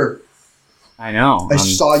next year. I know. I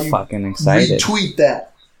saw you fucking excited. Retweet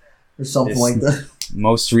that or something like that.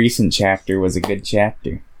 Most recent chapter was a good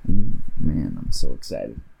chapter. Man, I'm so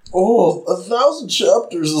excited. Oh, 1,000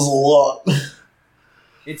 chapters is a lot.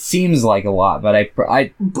 It seems like a lot, but I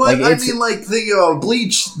mean, like, think about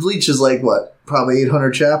Bleach. Bleach is like, what, probably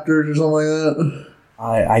 800 chapters or something like that.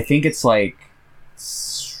 I think it's like...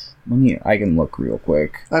 I can look real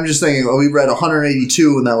quick. I'm just thinking, we read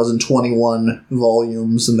 182, and that was in 21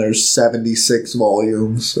 volumes, and there's 76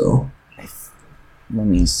 volumes, so... Let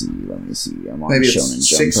me see. I'm on Maybe Shonen it's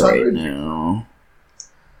Jump 600? right now.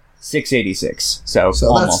 686. So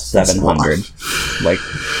almost that's 700. Like,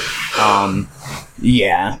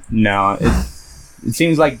 yeah, no. It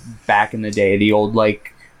seems like back in the day, the old,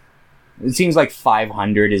 like... It seems like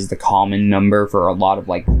 500 is the common number for a lot of,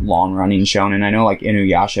 like, long-running shonen. I know, like,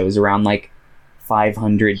 Inuyasha was around, like,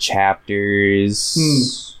 500 chapters.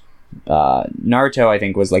 Naruto, I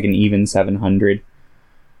think, was, like, an even 700.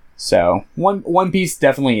 So, One Piece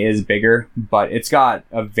definitely is bigger, but it's got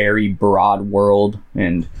a very broad world,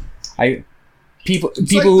 and people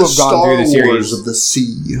who have gone through the series... Wars of the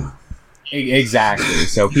sea. Exactly.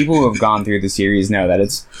 So, people who have gone through the series know that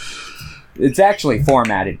it's actually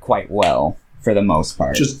formatted quite well for the most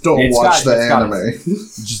part. Just don't watch the anime.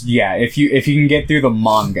 Yeah, if you can get through the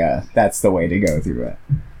manga, that's the way to go through it.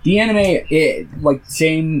 The anime, like,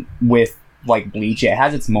 same with, like, Bleach, it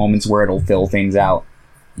has its moments where it'll fill things out.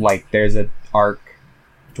 Like, there's an arc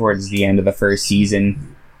towards the end of the first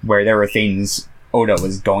season where there were things Oda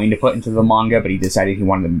was going to put into the manga, but he decided he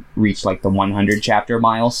wanted to reach, like, the 100 chapter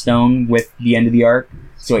milestone with the end of the arc.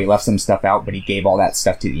 So he left some stuff out, but he gave all that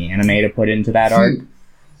stuff to the anime to put into that arc.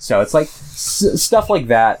 So it's like, stuff like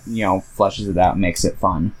that, you know, fleshes it out, makes it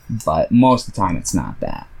fun. But most of the time it's not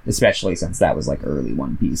that. Especially since that was, like, early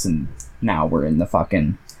One Piece, and now we're in the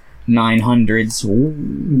fucking 900s.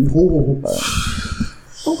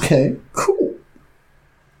 Okay, cool.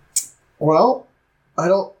 Well, I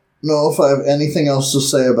don't know if I have anything else to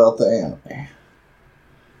say about the anime.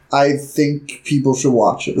 I think people should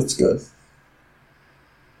watch it. It's good.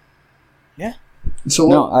 Yeah.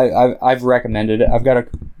 So I've recommended it. I've got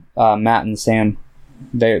a Matt and Sam.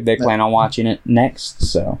 They plan on watching it next.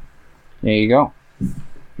 So there you go. You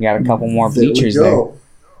got a couple more bleachers there.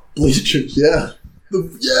 Bleachers, yeah.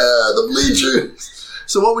 The bleachers.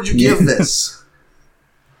 So what would you give this?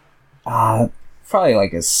 Probably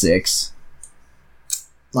like a 6.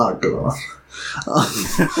 Not good enough.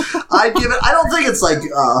 I'd give it. I don't think it's like.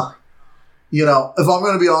 You know, if I'm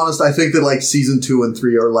going to be honest, I think that, like, season 2 and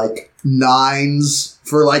 3 are, like, 9s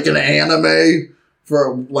for, like, an anime.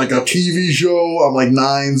 For, like, a TV show, I'm, like,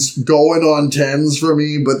 9s going on 10s for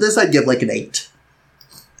me. But this I'd give, like, an 8.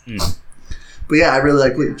 But, yeah, I really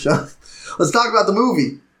like Bleach. Let's talk about the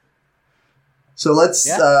movie. So,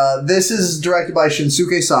 this is directed by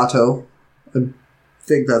Shinsuke Sato. I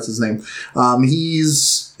think that's his name.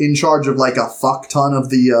 He's in charge of, like, a fuck ton of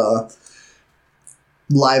the...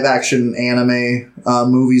 live action anime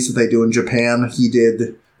movies that they do in Japan. He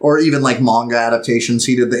did, or even like manga adaptations.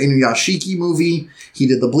 He did the Inuyashiki movie. He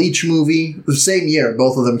did the Bleach movie. The same year,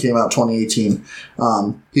 both of them came out 2018.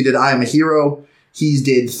 He did I Am a Hero. He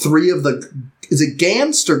did 3 of the... Is it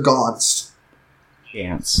Gantz or Gantz?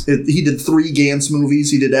 Gantz. He did 3 Gantz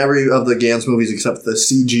movies. He did every of the Gantz movies except the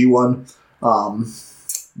CG one.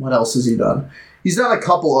 What else has he done? He's done a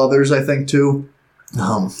couple others, I think, too.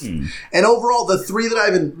 And overall, the 3 that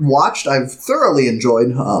I've watched, I've thoroughly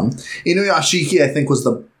enjoyed. Inuyashiki, I think, was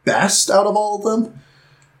the best out of all of them.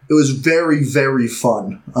 It was very, very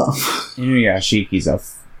fun. Inuyashiki's a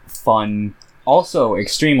fun, also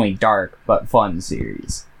extremely dark, but fun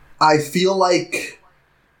series. I feel like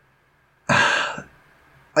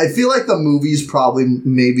the movie's probably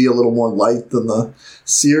maybe a little more light than the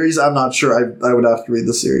series. I'm not sure. I would have to read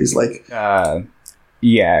the series.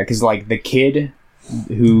 Yeah, because, like, the kid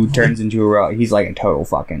who turns into he's like a total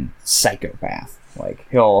fucking psychopath. Like,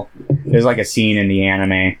 there's like a scene in the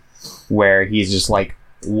anime where he's just like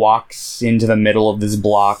walks into the middle of this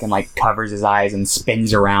block and like covers his eyes and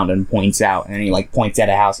spins around and points out, and then he like points at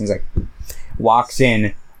a house and he's like walks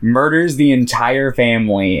in, murders the entire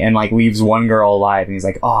family, and like leaves one girl alive, and he's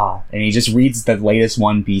like, and he just reads the latest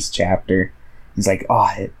One Piece chapter. He's like,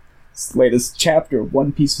 this latest chapter of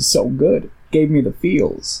One Piece was so good, it gave me the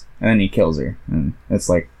feels. And then he kills her. And it's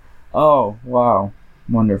like, oh, wow.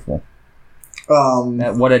 Wonderful.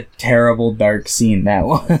 What a terrible, dark scene that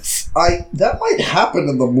was. That might happen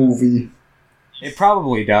in the movie. It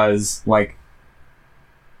probably does. Like,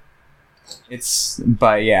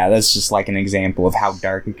 but yeah, that's just like an example of how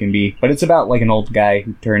dark it can be. But it's about like an old guy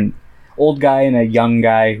and a young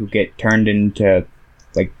guy who get turned into,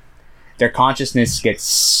 like, their consciousness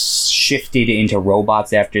gets shifted into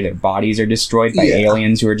robots after their bodies are destroyed by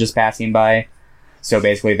aliens who are just passing by. So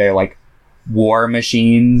basically they're like war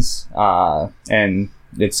machines, and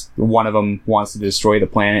it's one of them wants to destroy the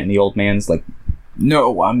planet, and the old man's like,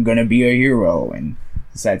 no, I'm gonna be a hero, and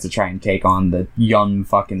decides to try and take on the young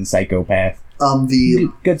fucking psychopath.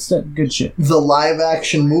 Good shit. The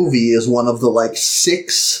live-action movie is one of the,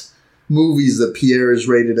 6 movies that Pierre is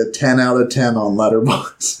rated a 10 out of 10 on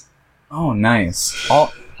Letterboxd. Oh, nice.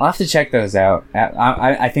 I'll have to check those out.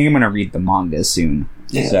 I think I'm going to read the manga soon.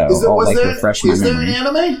 Yeah. So refresh my memory. Is there an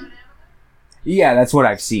anime? Yeah, that's what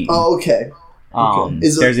I've seen. Oh, okay.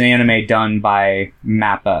 There's an anime done by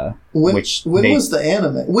Mappa. When was the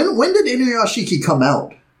anime? When did Inuyashiki come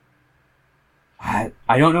out? I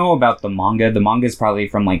don't know about the manga. The manga is probably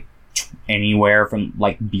from anywhere from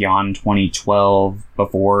beyond 2012,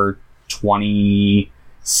 before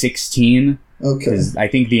 2016. Okay. Because I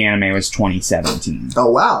think the anime was 2017.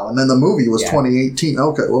 Oh wow! And then the movie was 2018.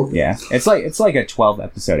 Okay. Well. Yeah, it's like a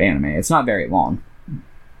 12-episode anime. It's not very long.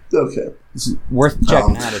 Okay. It's worth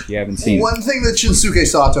checking out if you haven't seen it. One thing that Shinsuke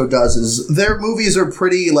Sato does is their movies are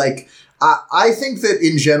pretty I think that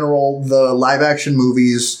in general the live action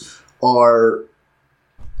movies are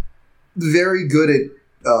very good at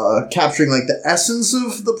capturing the essence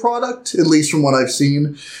of the product, at least from what I've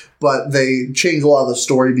seen. But they change a lot of the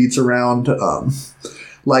story beats around.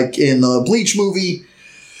 Like in the Bleach movie,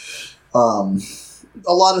 a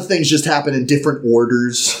lot of things just happen in different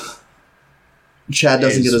orders. Chad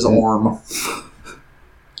doesn't get his arm.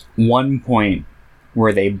 One point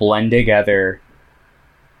where they blend together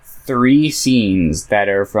 3 scenes that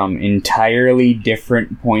are from entirely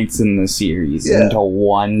different points in the series into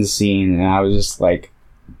one scene, and I was just like...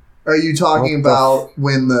 Are you talking about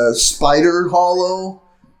when the spider hollow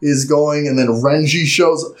is going and then Renji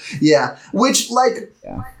shows up? Yeah. Which,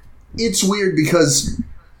 it's weird because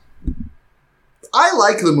I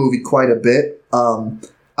like the movie quite a bit.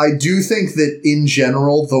 I do think that, in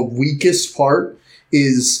general, the weakest part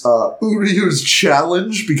is Uryu's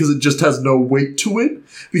challenge, because it just has no weight to it.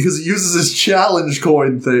 Because it uses his challenge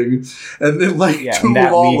coin thing, and then, 2 and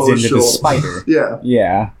that leads into show the spider. Yeah.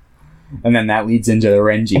 Yeah. And then that leads into the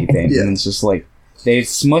Renji thing. And it's just they've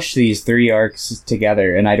smushed these 3 arcs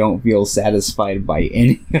together, and I don't feel satisfied by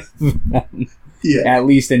any of them. Yeah. At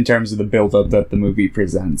least in terms of the build-up that the movie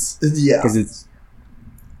presents. Yeah. Because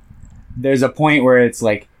there's a point where it's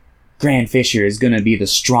Grand Fisher is going to be the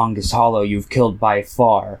strongest hollow you've killed by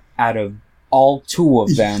far out of all 2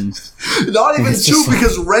 of them. Not even 2,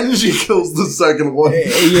 because Renji kills the second one.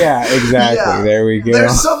 Yeah, exactly. Yeah. There we go.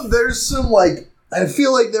 There's some I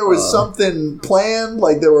feel like there was something planned,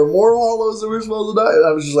 there were more hollows that were supposed to die, and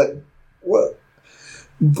I was just what?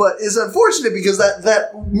 But it's unfortunate because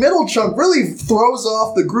that middle chunk really throws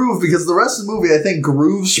off the groove, because the rest of the movie, I think,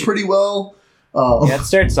 grooves pretty well. Yeah, it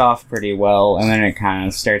starts off pretty well, and then it kind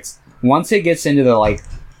of starts... Once it gets into the,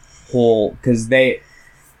 whole... Because they...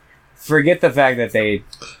 Forget the fact that they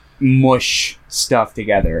mush stuff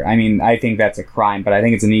together. I mean, I think that's a crime, but I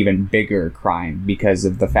think it's an even bigger crime because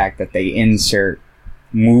of the fact that they insert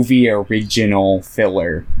movie original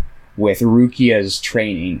filler with Rukia's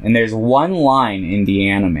training. And there's one line in the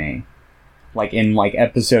anime, in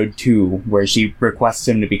episode 2, where she requests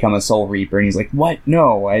him to become a Soul Reaper, and he's like, what?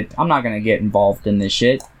 No, I'm not gonna get involved in this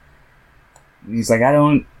shit. And he's like,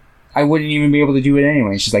 I wouldn't even be able to do it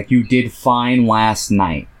anyway. She's like, you did fine last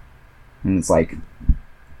night. And it's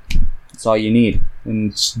that's all you need.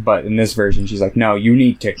 But in this version, she's like, no, you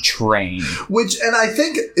need to train. And I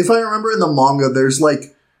think, if I remember in the manga, there's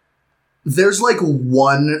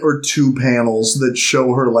 1 or 2 panels that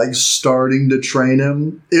show her starting to train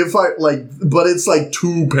him. But it's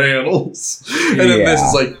 2 panels. And then this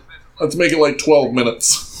is let's make it 12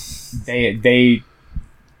 minutes.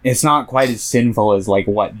 It's not quite as sinful as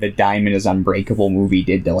what the Diamond is Unbreakable movie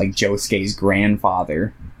did to Josuke's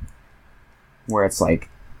grandfather. Where it's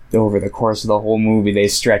over the course of the whole movie they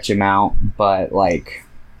stretch him out, but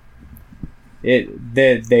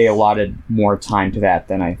they allotted more time to that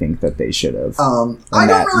than I think that they should have. I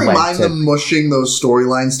don't really mind them mushing those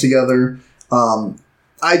storylines together.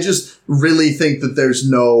 I just really think that there's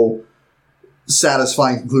no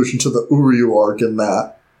satisfying conclusion to the Uryu arc in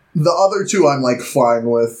that. The other 2 I'm fine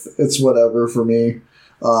with. It's whatever for me.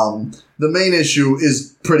 The main issue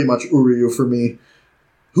is pretty much Uryu for me.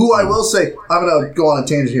 Who I will say, I'm going to go on a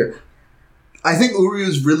tangent here. I think Uryu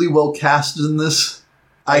is really well casted in this.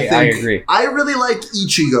 I agree. I really like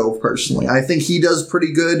Ichigo, personally. I think he does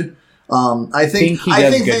pretty good. I think he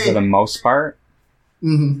does good for the most part.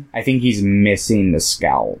 Mm-hmm. I think he's missing the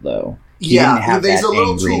scowl, though. He's a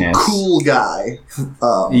little too cool guy.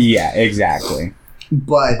 Yeah, exactly.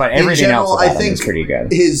 But everything in general, else about I think him is pretty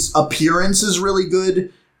good. His appearance is really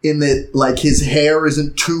good. In that, his hair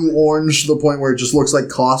isn't too orange to the point where it just looks like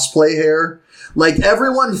cosplay hair.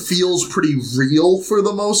 Everyone feels pretty real for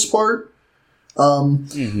the most part.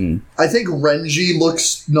 I think Renji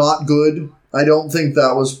looks not good. I don't think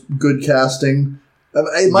that was good casting.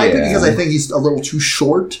 It might be because I think he's a little too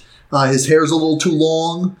short. His hair's a little too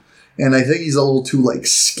long, and I think he's a little too, like,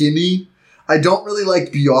 skinny. I don't really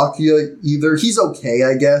like Byakuya either. He's okay,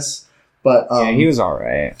 I guess, but... yeah, he was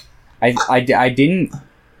alright. I didn't...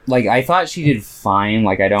 Like, I thought she did fine.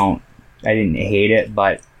 Like, I didn't hate it,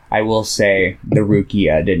 but I will say the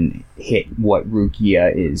Rukia didn't hit what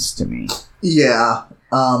Rukia is to me. Yeah,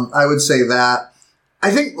 I would say that. I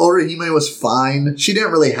think Orihime was fine. She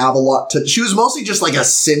didn't really have a lot to... She was mostly just, like, a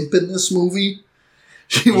simp in this movie.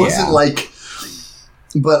 She wasn't, like...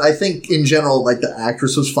 But I think, in general, like, the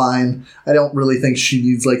actress was fine. I don't really think she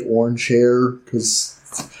needs, like, orange hair, because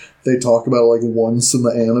they talk about it, like, once in the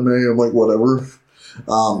anime. I'm like, whatever.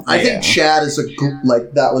 I think Chad is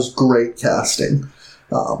that was great casting.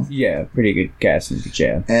 Yeah, pretty good casting for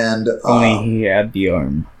Chad. And only he had the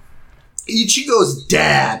arm. Ichigo's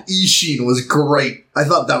dad, Ishin, was great. I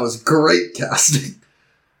thought that was great casting.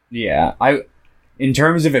 Yeah, in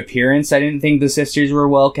terms of appearance, I didn't think the sisters were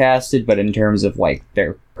well casted, but in terms of, like,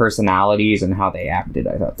 their personalities and how they acted,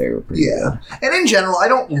 I thought they were pretty good. And in general, I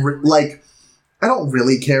don't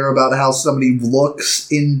really care about how somebody looks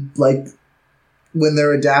in, like, when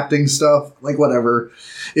they're adapting stuff. Like, whatever,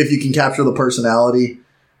 if you can capture the personality.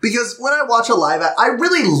 Because when I watch I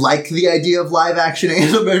really like the idea of live-action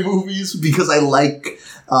anime movies, because I like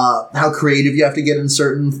how creative you have to get in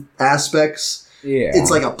certain aspects. Yeah.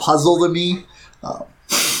 It's like a puzzle to me.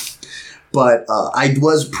 But I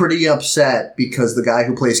was pretty upset because the guy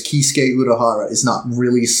who plays Kisuke Urahara is not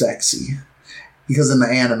really sexy. Because in the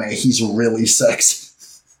anime, he's really sexy.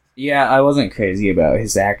 Yeah, I wasn't crazy about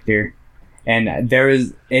his actor. And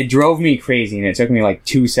it drove me crazy, and it took me like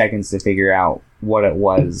 2 seconds to figure out what it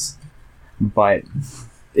was. But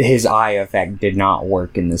his eye effect did not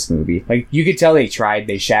work in this movie. Like, you could tell they tried,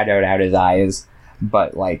 they shadowed out his eyes,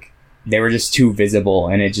 but, like, they were just too visible,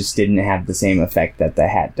 and it just didn't have the same effect that the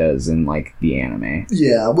hat does in, like, the anime.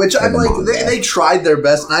 Yeah, which I'm like, they tried their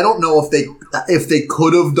best, and I don't know if they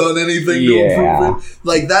could have done anything to improve it.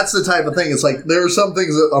 Like, that's the type of thing. It's like, there are some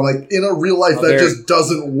things that I'm like, in a real life, that just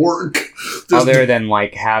doesn't work. Other than,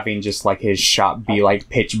 like, having just, like, his shot be, like,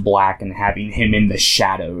 pitch black and having him in the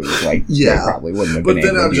shadows, like, they probably wouldn't have been able to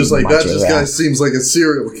do much of that. But then I'm just like, that guy seems like a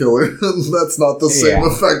serial killer. That's not the same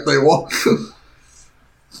effect they want.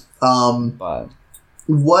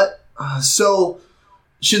 So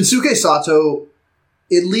Shinsuke Sato,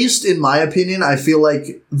 at least in my opinion, I feel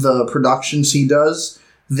like the productions he does,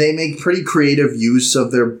 they make pretty creative use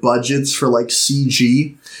of their budgets for, like,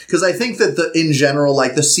 CG. Because I think that in general,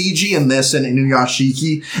 like, the CG in this and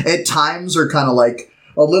Inuyashiki at times are kind of, like,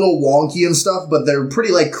 a little wonky and stuff, but they're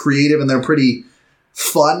pretty, like, creative and they're pretty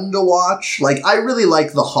fun to watch. Like, I really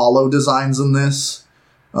like the hollow designs in this.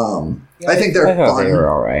 I think they're fun. They were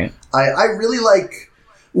all right. I really like...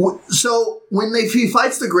 So, when he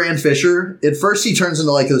fights the Grand Fisher, at first he turns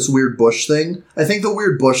into, like, this weird bush thing. I think the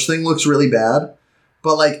weird bush thing looks really bad.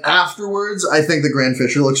 But, like, afterwards, I think the Grand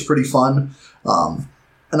Fisher looks pretty fun.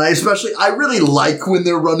 And I really like when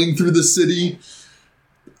they're running through the city.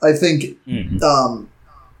 I think...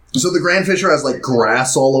 so the Grand Fisher has, like,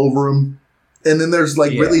 grass all over him. And then there's,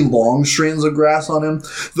 like, really long strands of grass on him.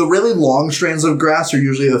 The really long strands of grass are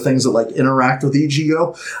usually the things that, like, interact with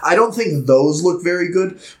Ichigo. I don't think those look very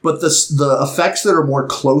good, but the effects that are more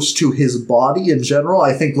close to his body in general,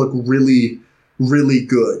 I think look really, really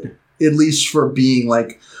good. At least for being,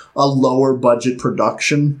 like, a lower budget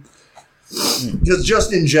production. Because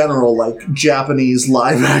just in general, like, Japanese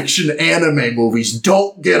live-action anime movies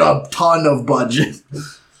don't get a ton of budget.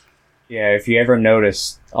 Yeah, if you ever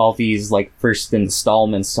notice, all these, like, first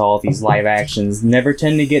installments to all these live actions never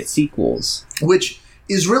tend to get sequels. Which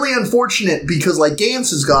is really unfortunate because, like, Gantz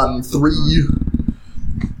has gotten 3.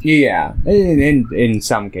 Yeah, in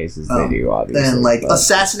some cases they do, obviously. And, like,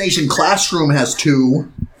 Assassination Classroom has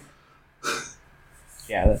 2.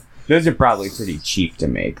 Yeah, those are probably pretty cheap to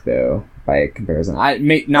make, though, by comparison. I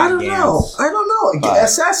don't know.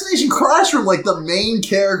 Assassination Classroom, like, the main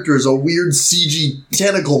character is a weird CG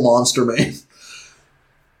tentacle monster man.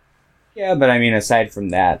 Yeah, but I mean, aside from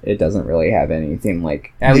that, it doesn't really have anything,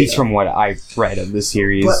 like, at least from what I've read of the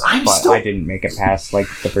series, but I didn't make it past, like,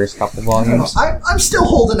 the first couple volumes. I'm still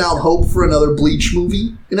holding out hope for another Bleach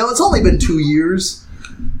movie. You know, it's only been 2 years.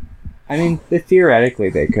 I mean, theoretically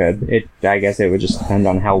they could. I guess it would just depend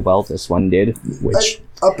on how well this one did, which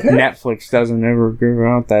Netflix doesn't ever give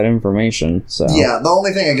out that information, so... Yeah, the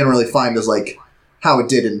only thing I can really find is, like, how it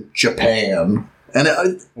did in Japan. And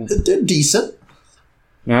it did decent.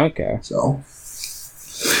 Okay. So,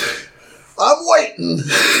 I'm waiting.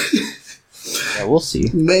 Yeah, we'll see.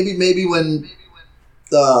 Maybe when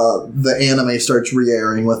the anime starts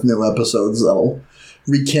re-airing with new episodes, that'll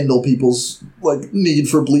rekindle people's need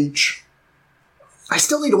for Bleach. I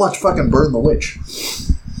still need to watch fucking Burn the Witch.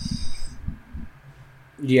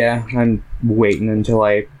 Yeah, I'm waiting until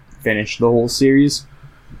I finish the whole series.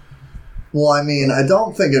 Well, I mean, I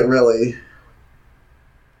don't think it really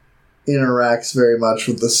interacts very much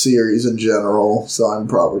with the series in general, so I'm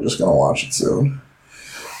probably just going to watch it soon.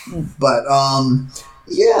 But,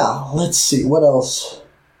 yeah, let's see, what else?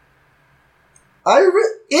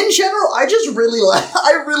 In general, I just really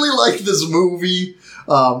like this movie.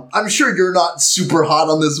 I'm sure you're not super hot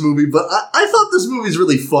on this movie, but I thought this movie's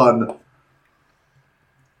really fun.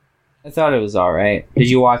 I thought it was alright. Did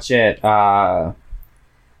you watch it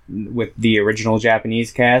with the original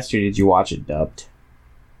Japanese cast, or did you watch it dubbed?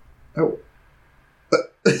 I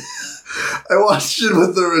watched it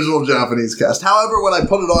with the original Japanese cast. However, when I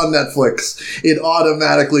put it on Netflix, it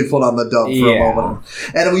automatically put on the dub for a moment.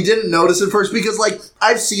 And we didn't notice it first because,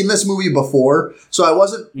 I've seen this movie before, so I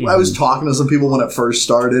wasn't... I was talking to some people when it first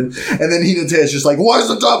started, and then Hinate's just like, why is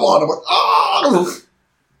the dub on? I'm like, oh!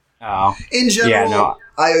 Oh. In general, no.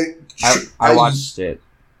 I watched it.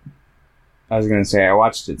 I was going to say, I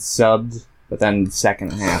watched it subbed, but then the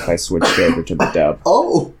second half I switched over to the dub.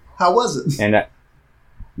 Oh, how was it? And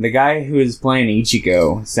the guy who was playing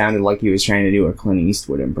Ichigo sounded like he was trying to do a Clint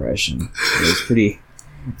Eastwood impression. It's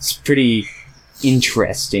pretty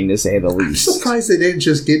interesting, to say the least. I'm surprised they didn't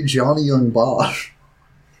just get Johnny Young Bosch.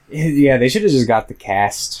 Yeah, they should have just got the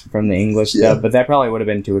cast from the English dub, but that probably would have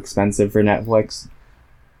been too expensive for Netflix.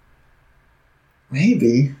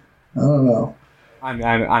 Maybe. I don't know.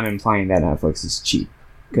 I'm implying that Netflix is cheap.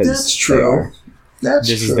 That's true.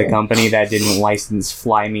 This is the company that didn't license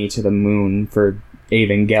Fly Me to the Moon for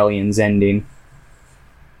Evangelion's ending.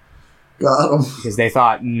 Got 'em. Because they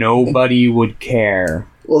thought nobody would care.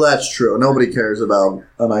 Well, that's true. Nobody cares about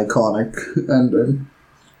an iconic ending.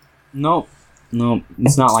 Nope.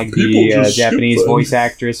 It's not like the Japanese voice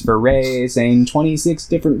actress for Rei saying 26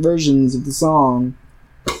 different versions of the song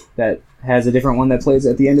that has a different one that plays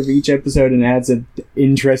at the end of each episode and adds an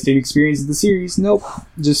interesting experience of the series. Nope.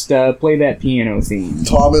 Just play that piano theme.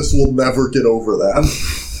 Thomas will never get over that.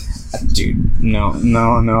 Dude, no,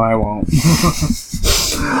 I won't.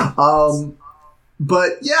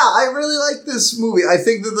 But yeah, I really like this movie. I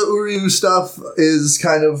think that the Uryu stuff is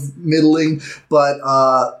kind of middling, but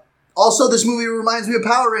also this movie reminds me of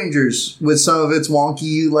Power Rangers with some of its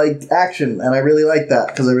wonky action, and I really like that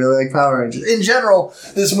because I really like Power Rangers. In general,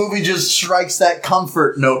 this movie just strikes that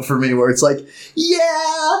comfort note for me where it's like,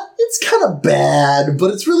 yeah, it's kind of bad,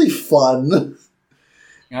 but it's really fun.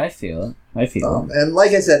 I feel it. And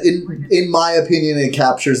like I said, in my opinion, it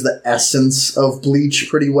captures the essence of Bleach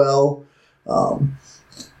pretty well.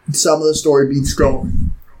 Some of the story beats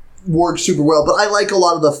don't work super well, but I like a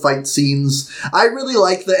lot of the fight scenes. I really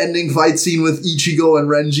like the ending fight scene with Ichigo and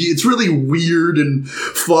Renji. It's really weird and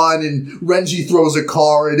fun, and Renji throws a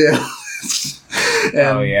car at him.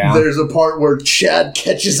 And there's a part where Chad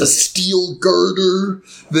catches a steel girder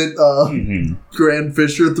that Grand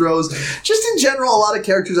Fisher throws. Just in general, a lot of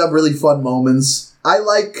characters have really fun moments. I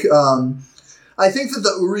think that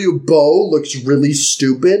the Uryu bow looks really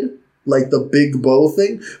stupid, like the big bow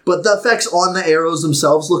thing, but the effects on the arrows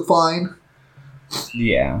themselves look fine.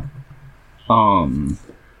 Yeah.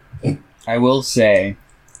 I will say,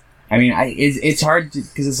 I mean, it's hard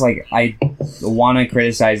because it's like I want to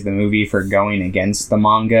criticize the movie for going against the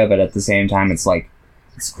manga, but at the same time, it's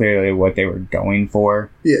clearly what they were going for.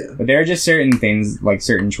 Yeah. But there are just certain things,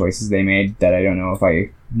 certain choices they made that I don't know if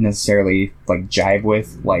I necessarily jive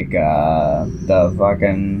with, the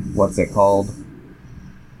fucking what's it called,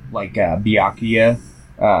 Byakuya.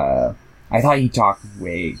 I thought he talked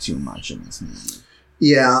way too much in this movie.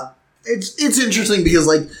 Yeah, it's interesting because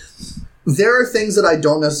there are things that I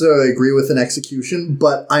don't necessarily agree with in execution,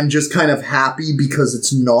 but I'm just kind of happy because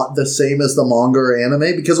it's not the same as the manga or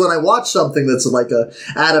anime. Because when I watch something that's a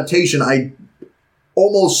adaptation, I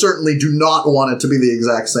almost certainly do not want it to be the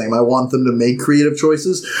exact same. I want them to make creative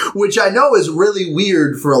choices, which I know is really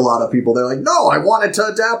weird for a lot of people. They're like, no, I want it to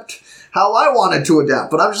adapt how I want it to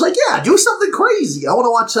adapt. But I'm just like, yeah, do something crazy. I want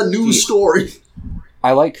to watch a new story.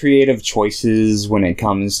 I like creative choices when it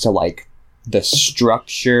comes to the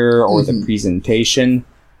structure or the presentation,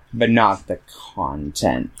 but not the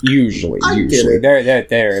content. Usually.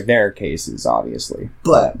 There are cases, obviously.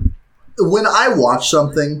 But when I watch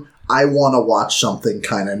something, I want to watch something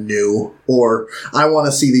kind of new, or I want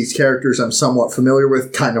to see these characters I'm somewhat familiar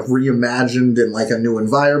with kind of reimagined in a new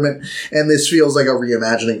environment. And this feels like a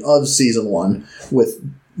reimagining of season 1 with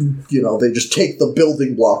they just take the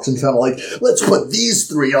building blocks and kind of like, let's put these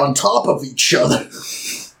three on top of each other.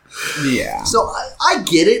 Yeah. So I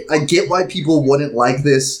get it. I get why people wouldn't like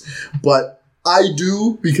this, but I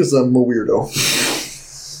do because I'm a weirdo.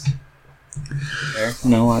 Fair.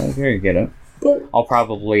 No, I very get it. But I'll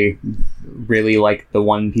probably really like the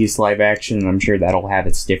One Piece live action, and I'm sure that'll have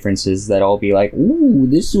its differences that I'll be like, ooh,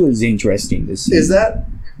 this was interesting to see. Is that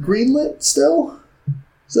greenlit still?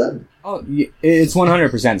 Is that? Oh, it's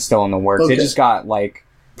 100% still in the works. Okay. It just got, like,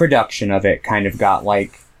 production of it kind of got,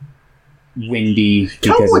 like, windy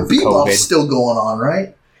because Cowboy of Bebop's COVID. still going on,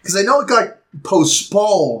 right? Because I know it got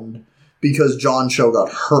postponed because John Cho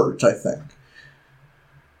got hurt, I think.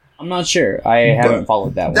 I'm not sure. I haven't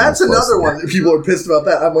followed that one. That's another one that people are pissed about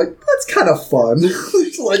that. I'm like, that's kind of fun.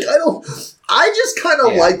 Like, I just kind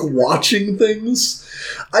of like watching things.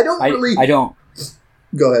 I don't.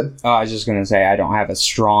 Go ahead. I was just going to say, I don't have a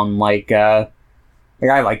strong, I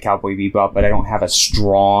like Cowboy Bebop, but I don't have a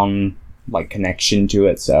strong, connection to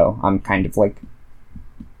it, so I'm kind of like...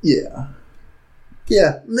 Yeah.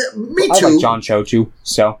 Yeah, me too. I like John Cho, too,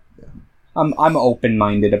 so I'm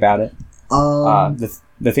open-minded about it.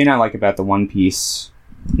 The thing I like about the One Piece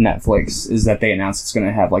Netflix is that they announced it's going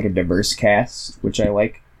to have, a diverse cast, which I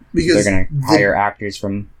like. Because they're going to hire actors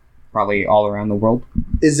from probably all around the world.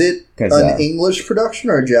 Is it an English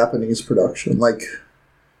production or a Japanese production?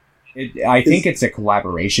 I think it's a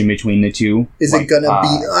collaboration between the two. Is it going to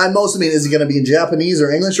be... I mostly mean, is it going to be in Japanese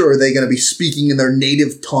or English, or are they going to be speaking in their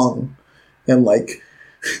native tongue? And,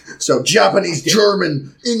 so Japanese,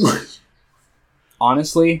 German, English...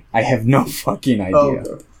 Honestly, I have no fucking idea.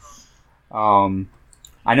 Okay.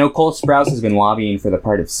 I know Cole Sprouse has been lobbying for the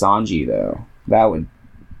part of Sanji, though. That would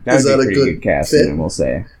be a pretty good casting, I will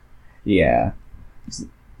say. Yeah.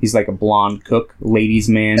 He's like a blonde cook, ladies'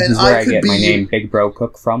 man. And This is where I get my name, Big Bro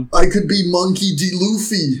Cook, from. I could be Monkey D.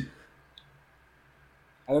 Luffy.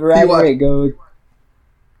 I would rather it go...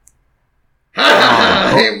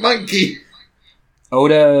 Hey, Monkey!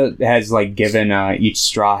 Oda has, given each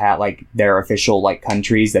Straw Hat, their official,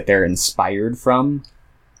 countries that they're inspired from.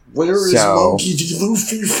 Where is Monkey D.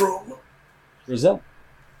 Luffy from? Brazil.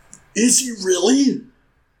 Is he really?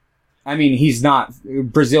 I mean, he's not...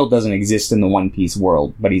 Brazil doesn't exist in the One Piece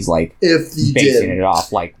world, but he's, basing it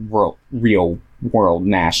off, real world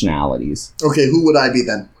nationalities. Okay, who would I be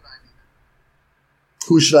then?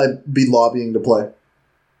 Who should I be lobbying to play?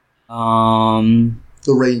 The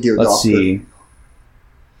reindeer doctor. Let's see.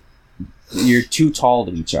 You're too tall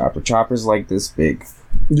to be Chopper. Chopper's this big.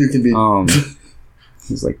 You can be.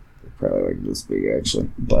 He's probably this big actually.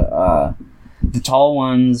 But the tall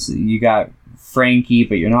ones, you got Frankie,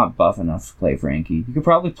 but you're not buff enough to play Frankie. You could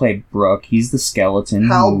probably play Brook. He's the skeleton.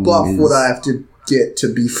 How buff would I have to get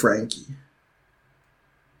to be Frankie?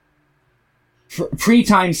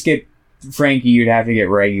 Pre-time skip Frankie, you'd have to get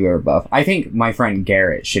regular buff. I think my friend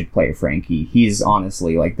Garrett should play Frankie. He's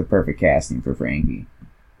honestly the perfect casting for Frankie.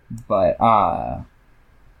 But, I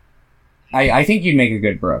think you'd make a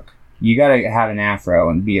good Brook. You gotta have an afro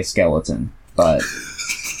and be a skeleton, but...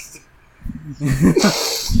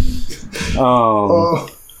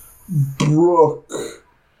 Brook.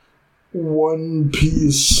 One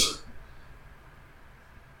Piece.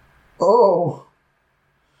 Oh.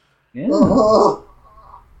 Yeah.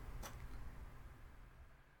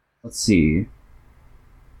 Let's see.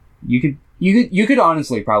 You could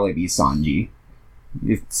honestly probably be Sanji.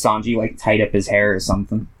 If Sanji, tied up his hair or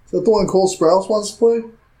something. Is that the one Cole Sprouse wants to play?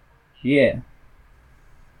 Yeah.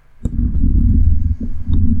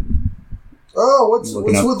 Oh, what's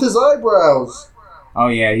with his eyebrows? Oh,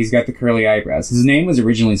 yeah, he's got the curly eyebrows. His name was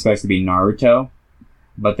originally supposed to be Naruto,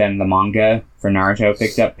 but then the manga for Naruto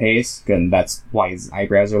picked up pace, and that's why his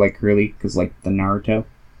eyebrows are, curly, because, the Naruto,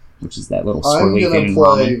 which is that little swirly thing in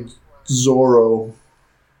ramen. I'm gonna play Zoro.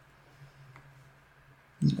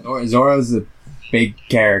 Zoro's a big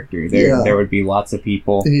character. There would be lots of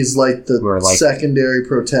people. He's the secondary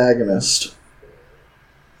protagonist.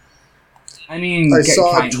 I mean, I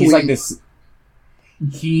saw a tweet. He's like this.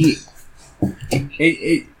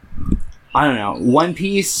 I don't know. One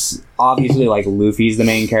Piece, obviously, Luffy's the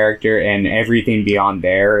main character, and everything beyond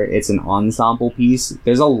there, it's an ensemble piece.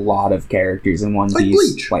 There's a lot of characters in One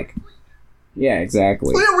Piece. Bleach. Yeah,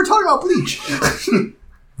 exactly. Oh yeah, we're talking about Bleach.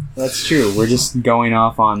 That's true. We're just going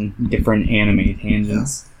off on different anime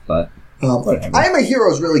tangents, but whatever. I Am a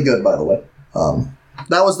Hero is really good, by the way.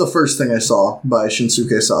 That was the first thing I saw by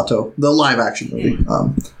Shinsuke Sato, the live-action movie.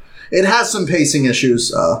 It has some pacing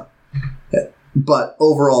issues, but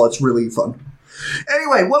overall, it's really fun.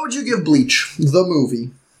 Anyway, what would you give Bleach, the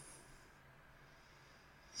movie?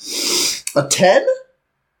 A 10?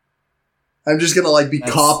 I'm just gonna like be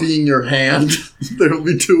copying your hand. There'll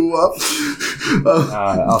be two up.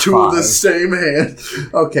 Two of the same hand.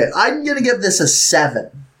 Okay, I'm gonna give this a 7.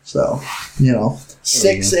 So,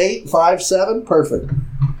 6, 8, 5, 7, perfect.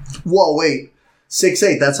 Whoa, wait. 6,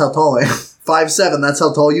 8, that's how tall I am. 5, 7, that's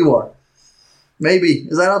how tall you are. Maybe.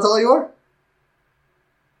 Is that how tall you are?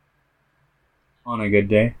 On a good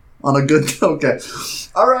day. Okay.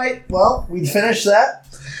 Alright, well, we finished that.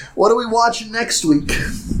 What are we watching next week?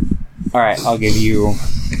 Alright, I'll give you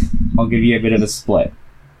a bit of a split.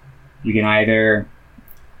 You can either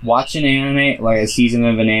watch an anime, like a season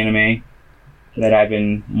of an anime that I've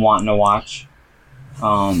been wanting to watch.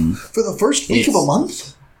 For the first week of a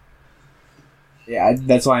month? Yeah,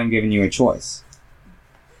 that's why I'm giving you a choice.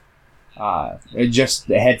 Just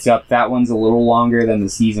a heads up, that one's a little longer than the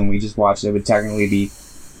season we just watched. It would technically be...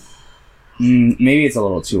 maybe it's a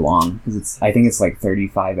little too long, because I think it's like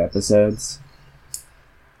 35 episodes.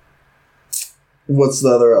 What's the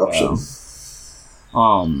other option?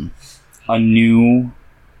 A new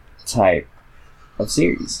type of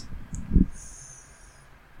series.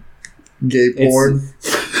 Gay porn?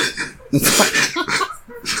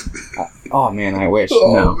 Oh man, I wish.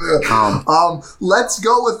 Let's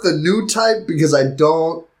go with the new type because I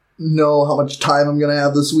don't know how much time I'm gonna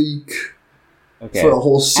have this week for a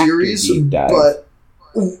whole series. But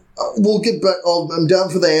we'll get back. I'm down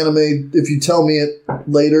for the anime if you tell me it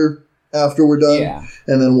later after we're done,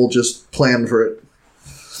 and then we'll just plan for it.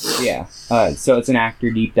 Yeah. So it's an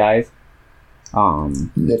actor deep dive.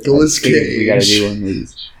 Nicolas Cage. We gotta do one of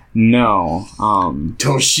these. No.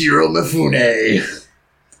 Toshiro Mifune.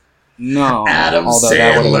 No. Adam although Sandler.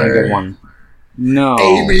 That would have been a good one. No.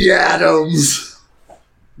 Amy Adams.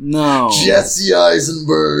 No. Jesse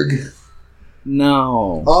Eisenberg.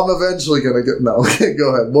 No. I'm eventually gonna get... No, okay,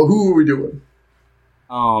 go ahead. Well, who are we doing?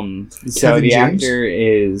 So Kevin the James? actor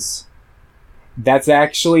is... That's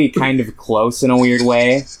actually kind of close in a weird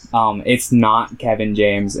way. It's not Kevin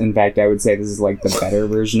James. In fact, I would say this is like the better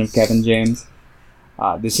version of Kevin James.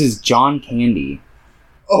 This is John Candy.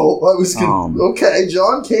 Oh, I was gonna... okay,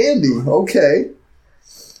 John Candy. Okay.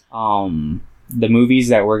 The movies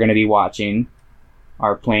that we're going to be watching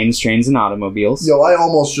are Planes, Trains, and Automobiles. Yo, I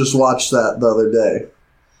almost just watched that the other day.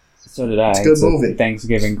 So did I. It's a good movie.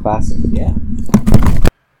 Thanksgiving classic. Yeah.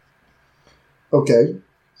 Okay.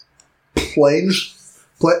 Planes,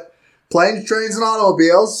 Trains, and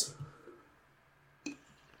Automobiles.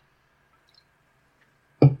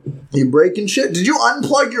 You breaking shit? Did you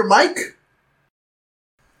unplug your mic?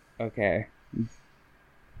 Okay.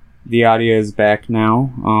 The audio is back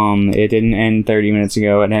now. It didn't end 30 minutes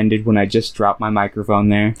ago. It ended when I just dropped my microphone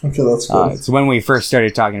there. Okay, that's good. It's when we first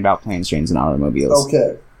started talking about Planes, Trains, and Automobiles.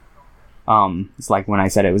 Okay. It's like when I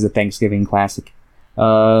said it was a Thanksgiving classic.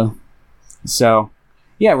 So,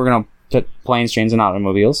 yeah, we're gonna put Planes, Trains, and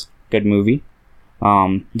Automobiles. Good movie.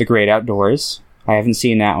 The Great Outdoors. I haven't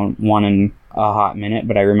seen that one in a hot minute,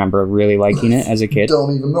 but I remember really liking it as a kid.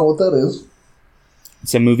 Don't even know what that is.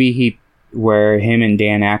 It's a movie where him and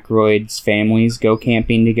Dan Aykroyd's families go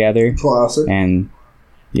camping together. Classic. And,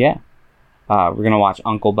 yeah. We're going to watch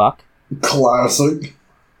Uncle Buck. Classic.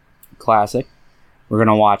 We're going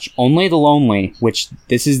to watch Only the Lonely, which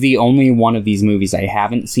this is the only one of these movies I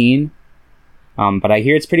haven't seen. But I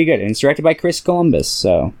hear it's pretty good. And it's directed by Chris Columbus,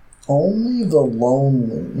 so... Only the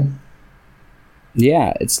Lonely.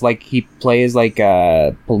 Yeah, it's like he plays like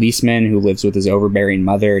a policeman who lives with his overbearing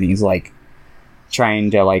mother, and he's like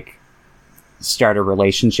trying to like start a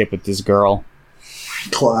relationship with this girl.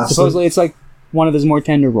 Classic. Supposedly it's like one of his more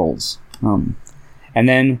tender roles. And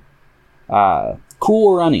then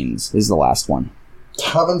Cool Runnings is the last one.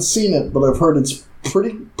 Haven't seen it, but I've heard it's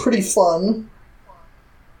pretty fun.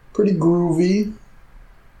 Pretty groovy.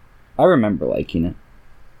 I remember liking it.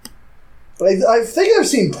 I think I've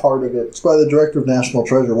seen part of it. It's by the director of National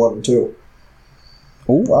Treasure 1 and 2. Ooh.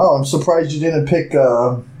 Wow, I'm surprised you didn't pick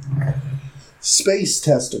Space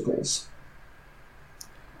Testicles.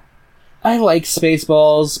 I like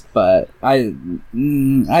Spaceballs, but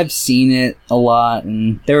I've seen it a lot,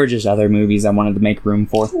 and there were just other movies I wanted to make room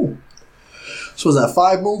for. Ooh. So was that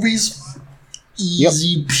 5 movies?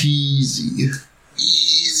 Easy peasy.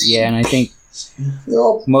 Easy. Yeah, and I think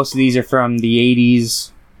Yep. most of these are from the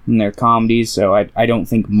 80s, and they're comedies, so I don't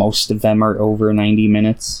think most of them are over 90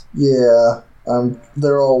 minutes. Yeah,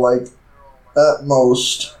 they're all like, at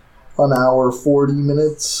most, an hour, 40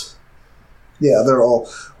 minutes. Yeah, they're all...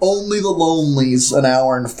 Only the Lonely's an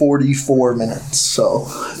hour and 44 minutes, so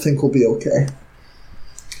I think we'll be okay.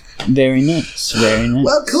 Very nice, very nice.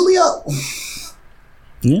 Well, coolio.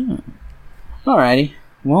 Yeah. Alrighty,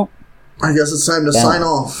 well... I guess it's time to sign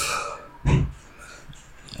off.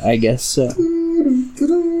 I guess so.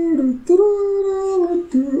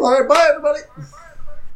 All right, bye, everybody.